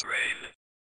approaching train.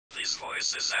 These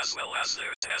voices, as well as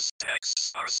their test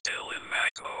texts, are still in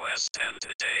Mac OS X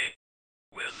today.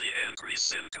 With the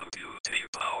increase in computing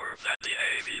power that the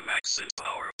AV Max and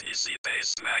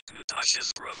PowerPC-based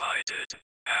Macintoshes provided,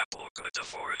 Apple could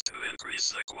afford to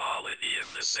increase the quality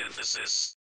of the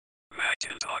synthesis.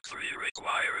 MacInTalk 3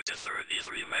 required a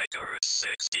 33 MHz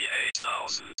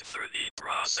 68030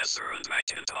 processor, and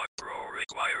MacInTalk Pro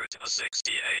required a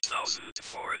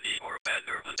 68040 or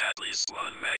better and at least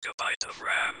 1 MB of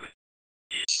RAM.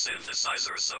 Each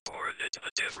synthesizer supported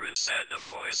a different set of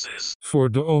voices. For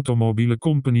the automobile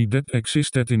company that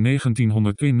existed in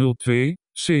 1902,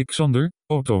 C. Xander,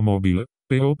 Automobile,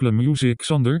 People Music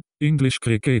Xander, English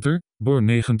Cricketer, born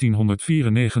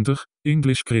 1994,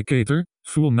 English Cricketer,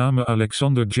 full name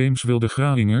Alexander James Wilde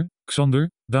Grainger, Xander,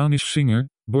 Danish singer,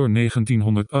 born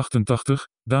 1988,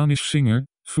 Danish singer,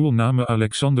 full name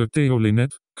Alexander Theo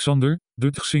Linnet, Xander,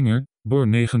 Dutch singer,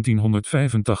 born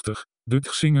 1985, Dutch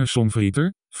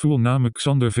singer-songwriter, full name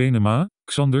Xander Venema,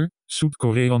 Xander,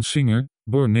 South-Korean singer,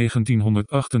 born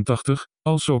 1988,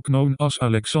 also known as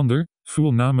Alexander,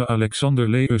 full name Alexander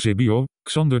Le Eusebio,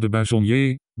 Xander de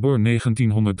Buissonnier, born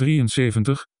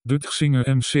 1973, Dutch singer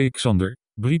MC Xander,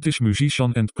 British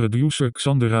musician and producer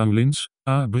Xander Rowlands,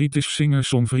 a British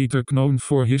singer-songwriter known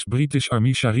for his British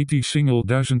Army charity single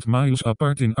 1000 Miles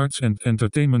Apart in Arts and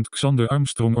Entertainment. Xander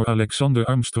Armstrong or Alexander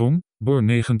Armstrong, born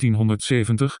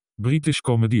 1970, British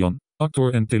comedian,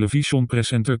 actor en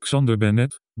televisiepresenter Xander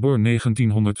Bennett, born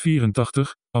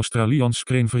 1984, Australians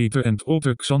screenwriter and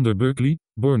author Xander Berkeley,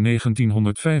 born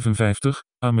 1955,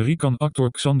 American actor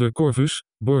Xander Corvus,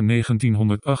 born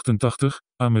 1988,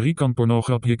 American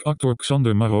pornographic actor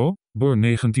Xander Marot, born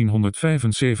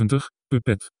 1975,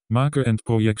 puppet, maker en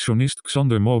projectionist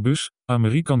Xander Mobus,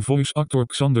 American voice actor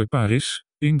Xander Paris,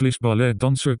 English ballet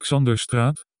dancer Xander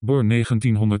Straat, born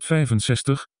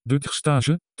 1965, Dutch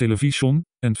stage, television,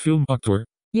 en filmactor.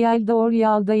 Yelda or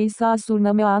yalda isa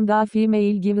surname and a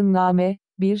female given name.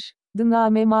 1. The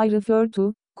name may refer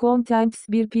to. Contents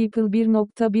 1 people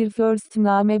 1.1 first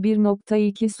name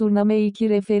 1.2 surname 2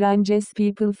 references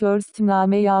people first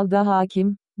name Yalda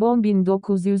Hakim. Bon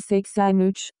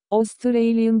 1983.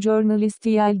 Australian journalist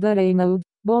Yelda Reynaud.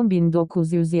 Bon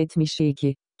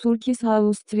 1972. Turkish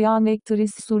Austrian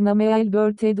actress surname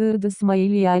Albert Edward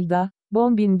İsmail Yelda.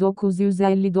 Bon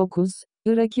 1959.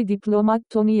 Iraki diplomat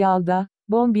Tony Yalda.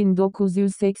 Bon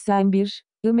 1981.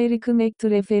 American actor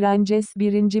references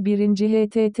 1.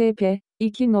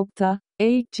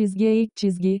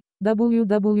 http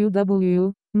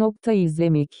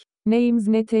www.izlemik.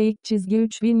 Names.net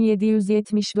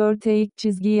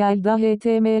 /3774 Yelda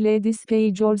html this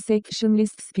page or section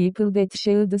lists people that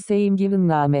share the same given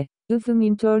name. If an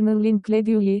internal link led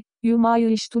you may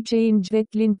wish to change that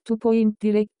link to point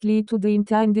directly to the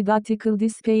intended article.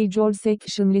 This page or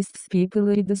section lists people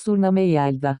with the surname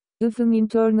Yelda. If an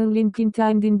internal link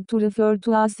intending to refer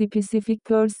to a specific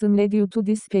person led you to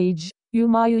this page, you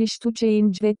may wish to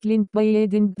change that link by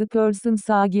adding the person's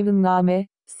given name,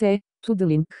 say, to the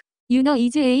link. You know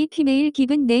is a female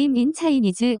given name in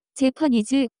Chinese,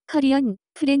 Japanese, Korean,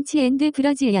 French and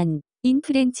Brazilian. In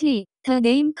French, the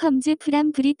name comes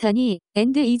from Brittany,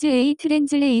 and is a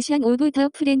translation of the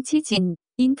French Jean.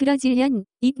 In Brazilian,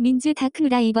 it means dark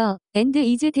liver, and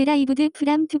is derived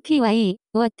from to py,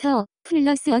 water,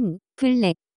 plus on,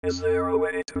 black. Is there a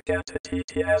way to get a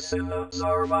TTS in the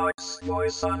Starbucks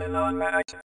voice on and on Mac?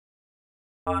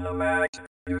 On a Mac,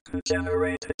 you can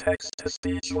generate a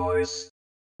text-to-speech voice.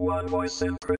 One voice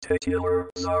in particular,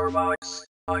 Starbucks,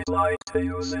 I'd like to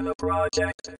use in a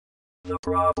project. The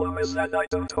problem is that I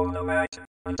don't own a Mac,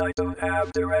 and I don't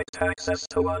have direct access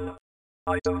to one.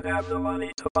 I don't have the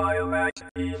money to buy a Mac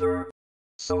either.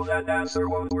 So that answer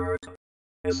won't work.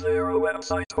 Is there a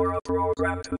website or a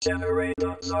program to generate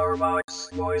the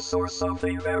Starbucks voice or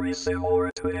something very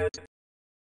similar to it?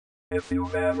 If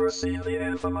you've ever seen the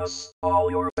infamous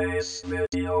All Your Face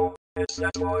video, it's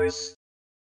that voice.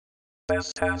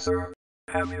 Best answer.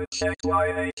 Have you checked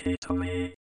YAT to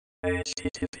me?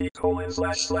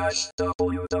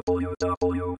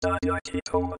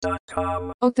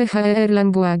 http://www.yakitome.com OTHR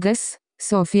languages,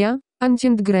 Sofia,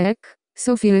 Ancient Greek,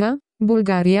 Sofia,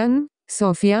 Bulgarian,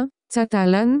 Sofia,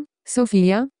 Catalan,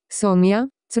 Sofia, Sonia,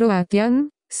 Croatian,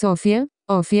 Sofie,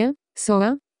 Ofie,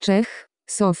 Soa, Czech,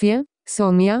 Sofie,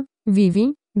 Sonia,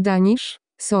 Vivi, Danish,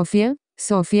 Sofie,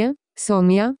 Sofie,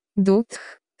 Sonia, Dutch,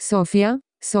 Sofia,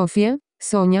 Sofie,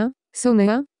 Sonia,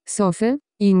 Sonea, Sofie,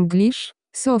 English,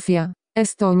 Sofia,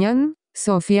 Estonian,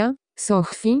 Sofia,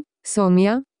 Sochfi,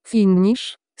 Sonia,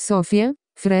 Finnish, Sofie,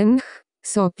 French,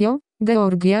 Sofio,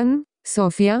 Georgian,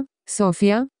 Sofia,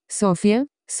 Sofia, Sofie,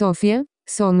 Sofie,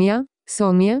 Sonia,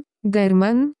 Somie,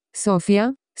 German,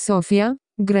 Sofia, Sofia,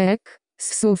 Grek,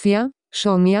 Sofia,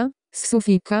 Sonia,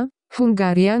 Sofika,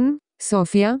 Hungarian,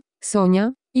 Sofia,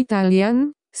 Sonia,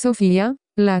 Italian, Sofia,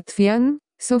 Latvian,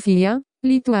 Sofia,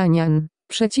 Lituanian,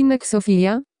 przecinek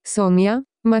Sofia, Sonia,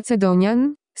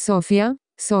 Macedonian, Sofia,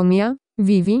 Sonia,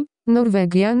 Vivi,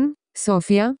 Norwegian,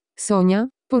 Sofia, Sonia,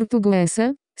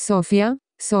 Portuguese, Sofia,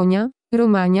 Sonia,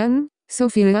 Romanian,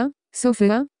 Sofia,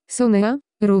 Sofia, Sonea,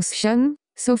 Russian,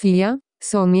 Sofia,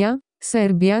 Sonia,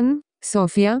 Serbian,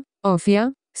 Sofia,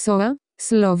 Ofia, Soa,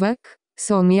 Slovak,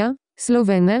 Sonia,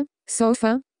 Slovene,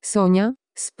 Sofa, Sonia,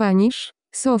 Spanish,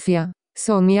 Sofia,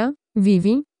 Sonia,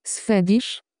 Vivi,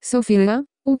 Swedish, Sofia,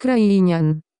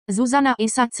 Ukrainian. Zuzana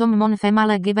is a common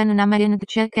female given name in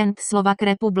Czech and Slovak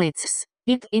republics.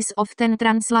 It is often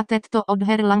translated to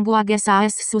other languages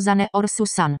as Suzanne or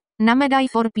Susan. Name day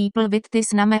for people with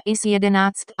this name is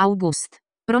 11 August.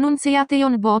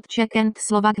 Pronunciation both Czech and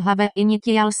Slovak have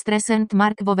initial stress and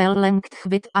mark vowel length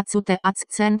with acute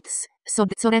accents, so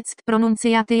the correct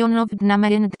pronunciation of the name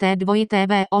in the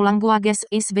dvojité languages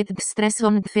is with the stress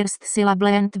on the first syllable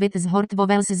and with short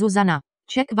vowels Zuzana.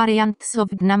 Czech variants of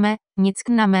the name,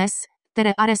 nicknames,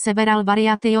 there are several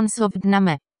variations of the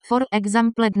name. For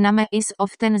example, the name is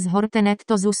often shortened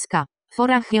to Zuzka. For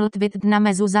a child with the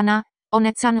name Zuzana,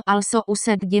 Onecan also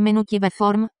used diminutive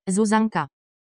form, Zuzanka.